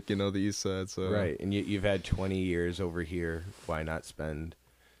used to like the east side. So Right, and you've had 20 years over here. Why not spend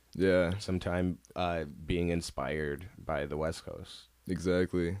yeah, some time being inspired by the West Coast?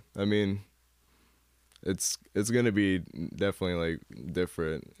 exactly. I mean, it's gonna be definitely like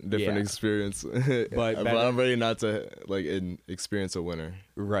different Yeah. experience. But but better- I'm ready not to like experience a winter.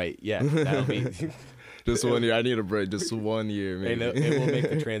 Right. Yeah. That'll be. Just 1 year. I need a break. Just 1 year, And maybe. it will make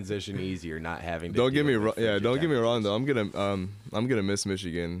the transition easier, not having to. Don't get deal me with wrong. the Yeah, frigid don't get me wrong though. temperatures. I'm gonna miss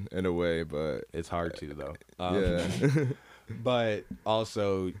Michigan in a way, but It's hard to though. yeah, But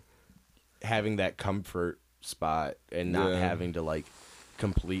also having that comfort spot and not Yeah. having to like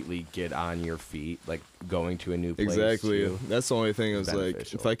completely get on your feet, like going to a new place. exactly. too. That's the only thing. Is like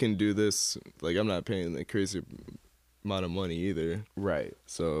beneficial. if I can do this, like I'm not paying a crazy amount of money either. Right.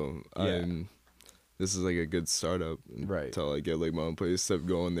 So Yeah. this is like a good startup. Right. Until I get like my own place, except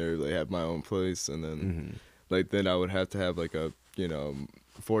going there, like have my own place, and then Mm-hmm. like then I would have to have like a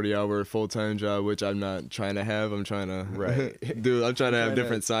 40-hour full-time job, which I'm not trying to have. I'm trying to Right. I'm trying to have Trying to-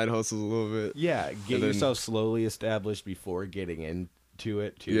 different side hustles a little bit. Yeah, get And then- yourself slowly established before getting into to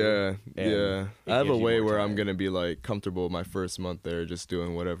it too. Yeah, and yeah. it I have a gives you way more where I'm time. gonna be like comfortable my first month there, just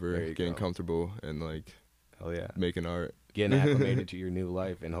doing whatever, There you getting go. comfortable and like Hell yeah, making art. getting acclimated to your new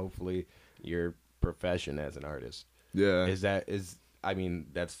life and hopefully your profession as an artist. Yeah. I mean,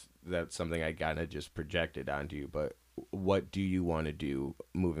 that's something I kind of just projected onto you, but what do you want to do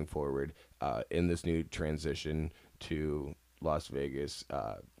moving forward in this new transition to Las Vegas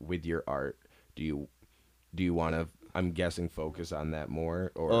with your art? Do you want to, I'm guessing, focus on that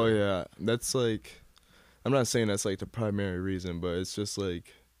more? Or Oh yeah, that's like, I'm not saying that's like the primary reason, but it's just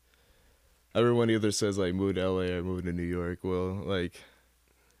like, everyone either says like move to LA or move to New York. Well, like,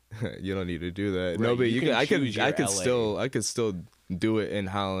 you don't need to do that. Right, No, but you can choose your I could LA. still do it in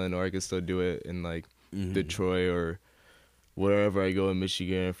Holland, or I could still do it in like Detroit or wherever I go in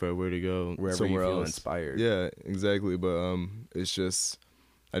Michigan if I were to go Wherever you somewhere feel else. inspired. Yeah, exactly. But it's just,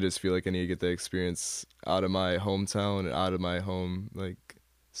 I just feel like I need to get the experience out of my hometown and out of my home like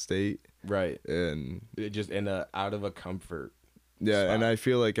state. Right. And It just out of a comfort. yeah, spot. and I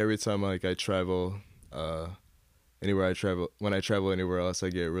feel like every time like I travel, when I travel anywhere else, I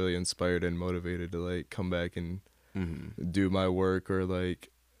get really inspired and motivated to like come back and do my work, or like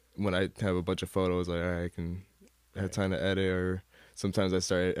when I have a bunch of photos, like all right, I can have time to edit, or sometimes I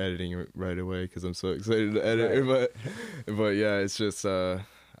start editing right away because I'm so excited to edit. Right. But yeah, it's just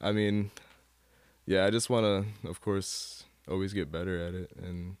I mean, yeah, I just want to, of course, always get better at it,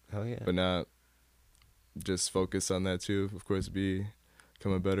 and Hell yeah. but not just focus on that too. Of course,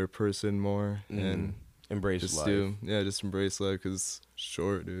 become a better person more, and Embrace just life. just embrace life because it's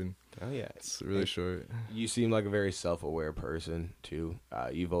short, dude. Oh yeah. It's really short. You seem like a very self-aware person too.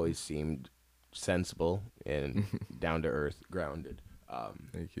 You've always seemed sensible and down to earth, grounded.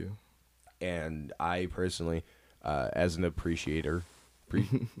 Thank you. And I personally, as an appreciator,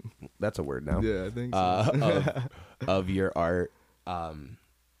 that's a word now. Yeah, I think so. Of your art,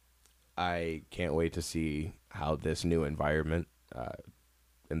 I can't wait to see how this new environment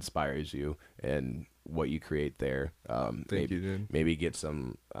inspires you and what you create there. Thank you, dude. Maybe get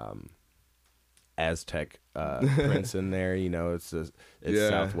some Aztec prints in there. You know, it's Yeah.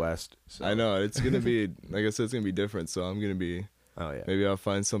 Southwest. So. I know it's gonna be, like I said, it's gonna be different. So I'm gonna be. Oh yeah. Maybe I'll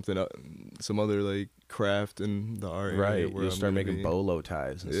find something, some other like craft in the art. area Right. where You'll I'm start gonna making be. bolo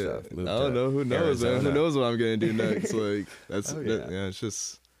ties and Yeah. stuff. I Move don't to know. Who knows? Man? Who Arizona. knows what I'm gonna do next? Like that's Oh, yeah. yeah. It's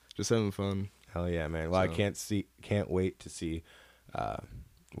just having fun. Hell yeah, man. Well, I So- can't wait to see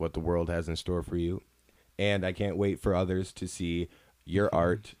what the world has in store for you. And I can't wait for others to see your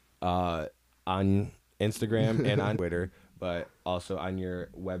art on Instagram and on Twitter, but also on your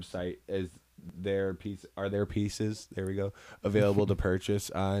website. Are there pieces, there we go, available to purchase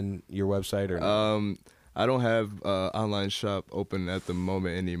on your website or not? I don't have online shop open at the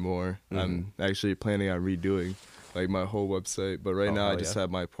moment anymore. I'm actually planning on redoing like my whole website, but right now I hell just yeah.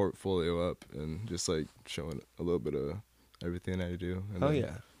 have my portfolio up and just like showing a little bit of everything I do. And Oh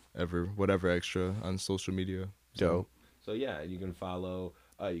then yeah. whatever extra on social media. Dope. So yeah, you can follow.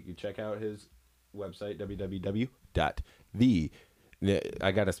 You can check out his website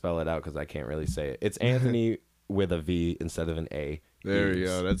I gotta spell it out because I can't really say it. It's Anthony with a V instead of an A. There you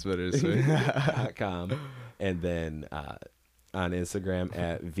go. That's better to say. .com, and then on Instagram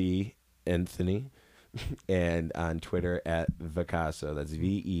at V Anthony, and on Twitter at Vicasso. That's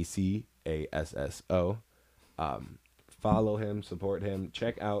VECASSO. Follow him, support him,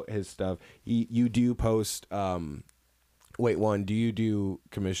 check out his stuff. You do post. Do you do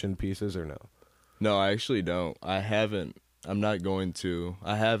commissioned pieces or no? No, I actually don't. I haven't. I'm not going to.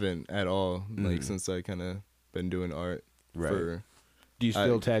 I haven't at all. Like since I kind of been doing art. Right. For, Do you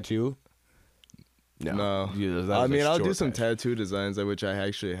still tattoo? no. Yeah, I mean, I'll do short some passion. tattoo designs, which I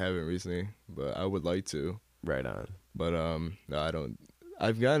actually haven't recently, but I would like to. Right on. But no, I don't.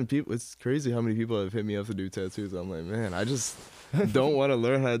 I've gotten people. It's crazy how many people have hit me up to do tattoos. I'm like, man, I just don't want to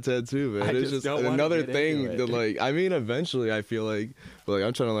learn how to tattoo, man. I It's just just don't wanna another get thing into it. that, like, I mean, eventually, I feel like, but like,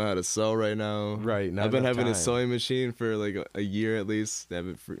 I'm trying to learn how to sew right now. Right, not I've been enough having a time. sewing machine for like a year at least. I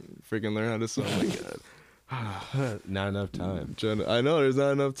haven't freaking learned how to sew. Oh my god. Not enough time. I know there's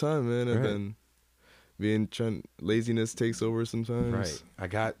not enough time, man. And Right. then laziness takes over sometimes. Right. I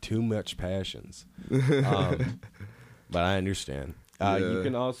got too much passions. But I understand. You Yeah.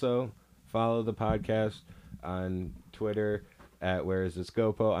 can also follow the podcast on Twitter at Where Is This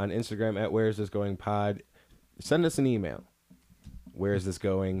Gopo, on Instagram at Where Is This Going Pod. Send us an email. Where Is This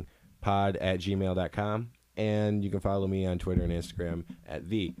Going Pod at gmail.com. And you can follow me on Twitter and Instagram at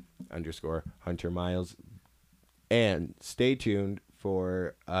 _Hunter Miles. And stay tuned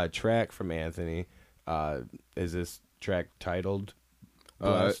for a track from Anthony. Is this track titled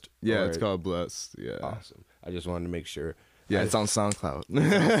Blessed? Yeah, Or- it's called Blessed. Yeah. Awesome. I just wanted to make sure Yeah, it's on SoundCloud.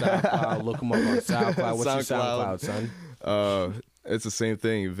 SoundCloud. Look them up on SoundCloud. What's your SoundCloud, son? It's the same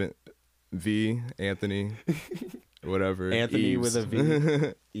thing. V, Anthony, whatever. Anthony Eves. with a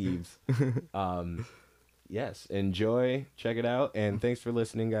V. Eves. Yes, enjoy. Check it out. And thanks for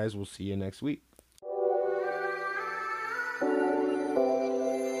listening, guys. We'll see you next week.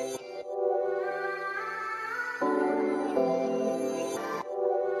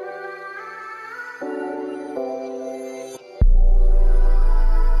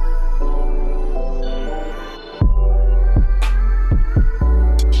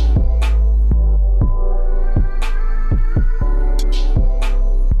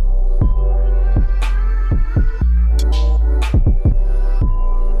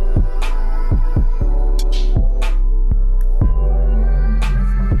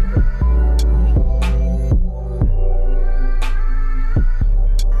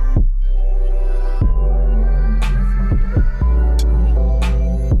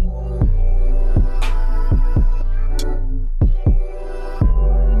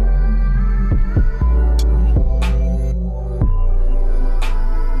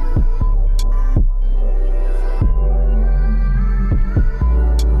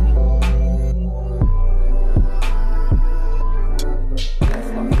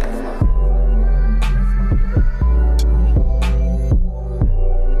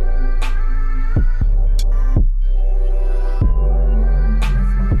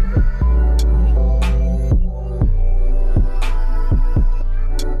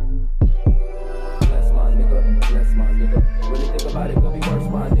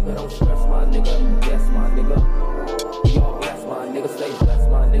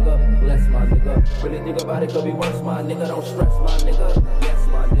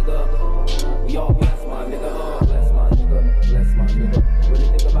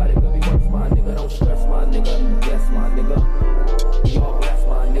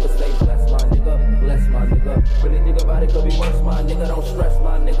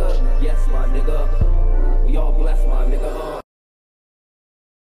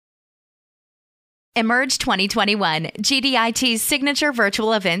 Emerge 2021, GDIT's signature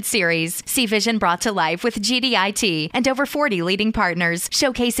virtual event series. See vision brought to life with GDIT and over 40 leading partners,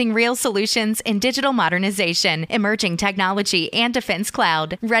 showcasing real solutions in digital modernization, emerging technology, and defense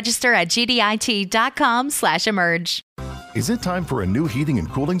cloud. Register at gdit.com/emerge. Is it time for a new heating and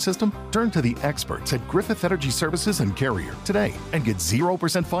cooling system? Turn to the experts at Griffith Energy Services and Carrier today and get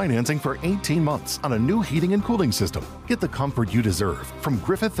 0% financing for 18 months on a new heating and cooling system. Get the comfort you deserve from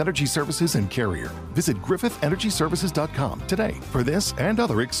Griffith Energy Services and Carrier. Visit griffitenergyservices.com today for this and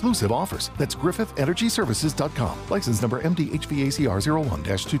other exclusive offers. That's griffitenergyservices.com. License number MDHVACR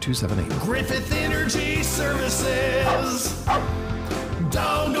 01-2278. Griffith Energy Services.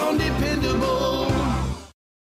 Doggone dependable.